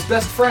parents, As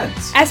best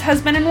friends, as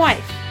husband and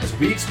wife. as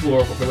we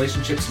explore what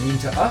relationships mean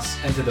to us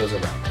and to those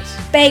around us.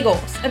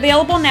 Bagels,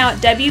 available now at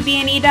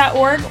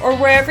WBNE.org or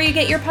wherever you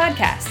get your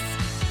podcasts.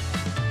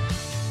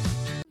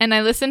 And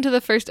I listened to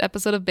the first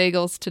episode of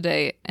Bagels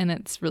today, and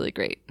it's really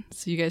great.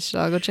 So you guys should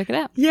all go check it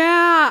out.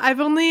 Yeah, I've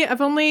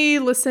only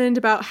listened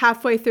about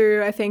halfway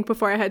through, I think,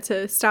 before I had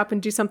to stop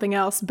and do something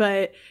else.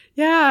 But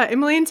yeah,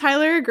 Emily and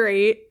Tyler are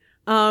great.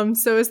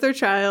 So is their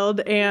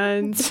child,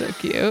 and So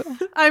cute.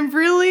 I'm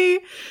really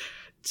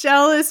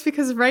jealous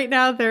because right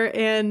now they're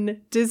in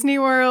Disney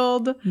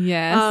World.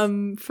 Yes.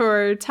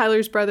 For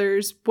Tyler's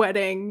brother's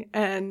wedding,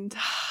 and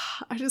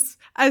I just,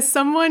 as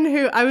someone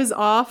who I was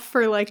off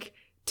for like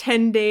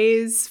 10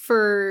 days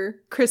for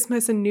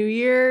Christmas and New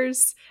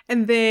Year's,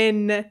 and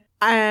then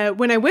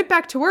when I went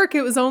back to work,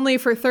 it was only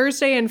for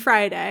Thursday and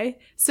Friday,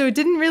 so it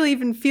didn't really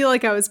even feel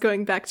like I was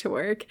going back to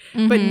work.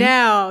 But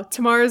now,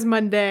 tomorrow's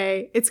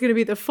Monday, it's going to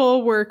be the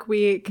full work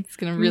week. It's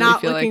going to really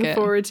not feel like looking it.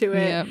 forward to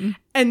it. Yep.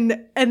 And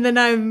then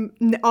I'm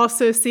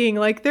also seeing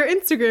like their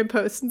Instagram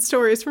posts and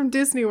stories from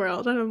Disney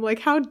World, and I'm like,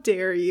 how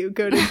dare you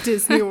go to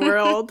Disney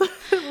World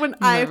when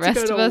I have the to rest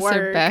go of to us work?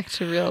 are back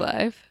to real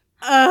life.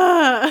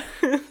 So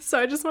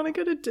I just want to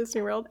go to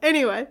Disney World.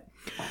 Anyway,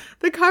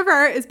 the cover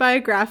art is by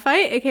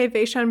Graphite, aka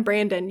Vaishon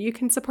Brandon. You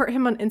can support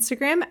him on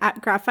Instagram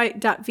at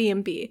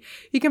graphite.vmb.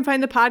 You can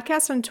find the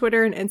podcast on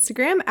Twitter and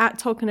Instagram at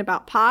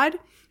TolkienAboutPod.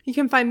 You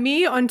can find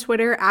me on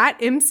Twitter at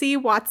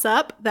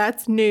MCWhatsup,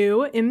 that's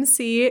new,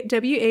 MCWATTSUP,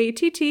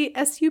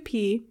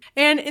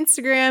 and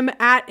Instagram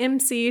at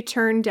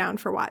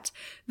MCTurnDownForWhat.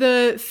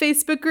 The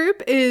Facebook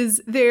group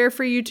is there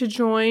for you to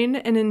join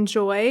and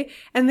enjoy,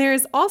 and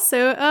there's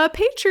also a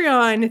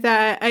Patreon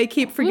that I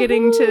keep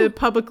forgetting to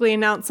publicly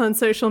announce on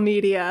social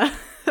media.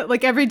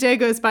 Like every day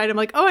goes by and I'm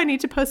like, oh, I need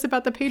to post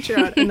about the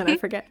Patreon, and then I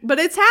forget. But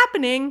it's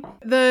happening.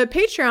 The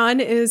Patreon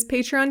is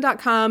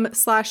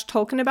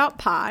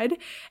patreon.com/TolkienAboutPod,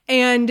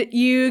 and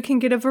you can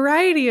get a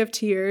variety of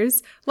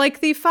tiers,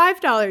 like the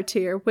 $5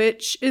 tier,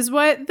 which is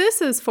what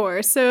this is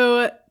for.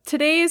 So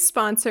today's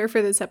sponsor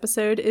for this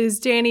episode is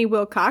Danny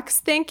Wilcox.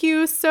 Thank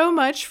you so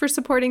much for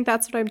supporting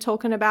That's What I'm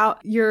Talking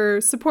About.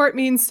 Your support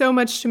means so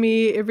much to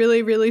me. It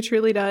really, really,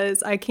 truly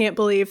does. I can't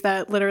believe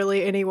that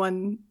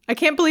I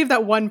can't believe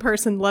that one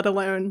person, let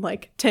alone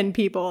like 10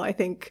 people, I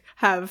think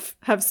have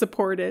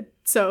supported.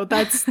 So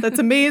that's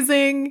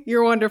amazing.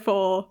 You're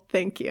wonderful.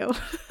 Thank you.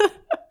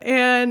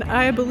 And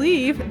I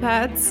believe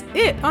that's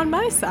it on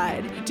my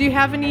side. Do you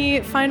have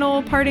any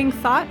final parting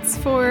thoughts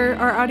for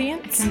our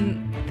audience?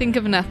 Think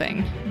of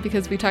nothing,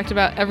 because we talked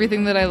about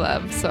everything that I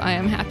love, so I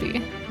am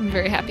happy. I'm a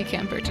very happy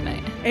camper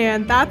tonight.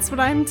 And that's what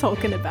I'm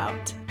talking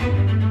about.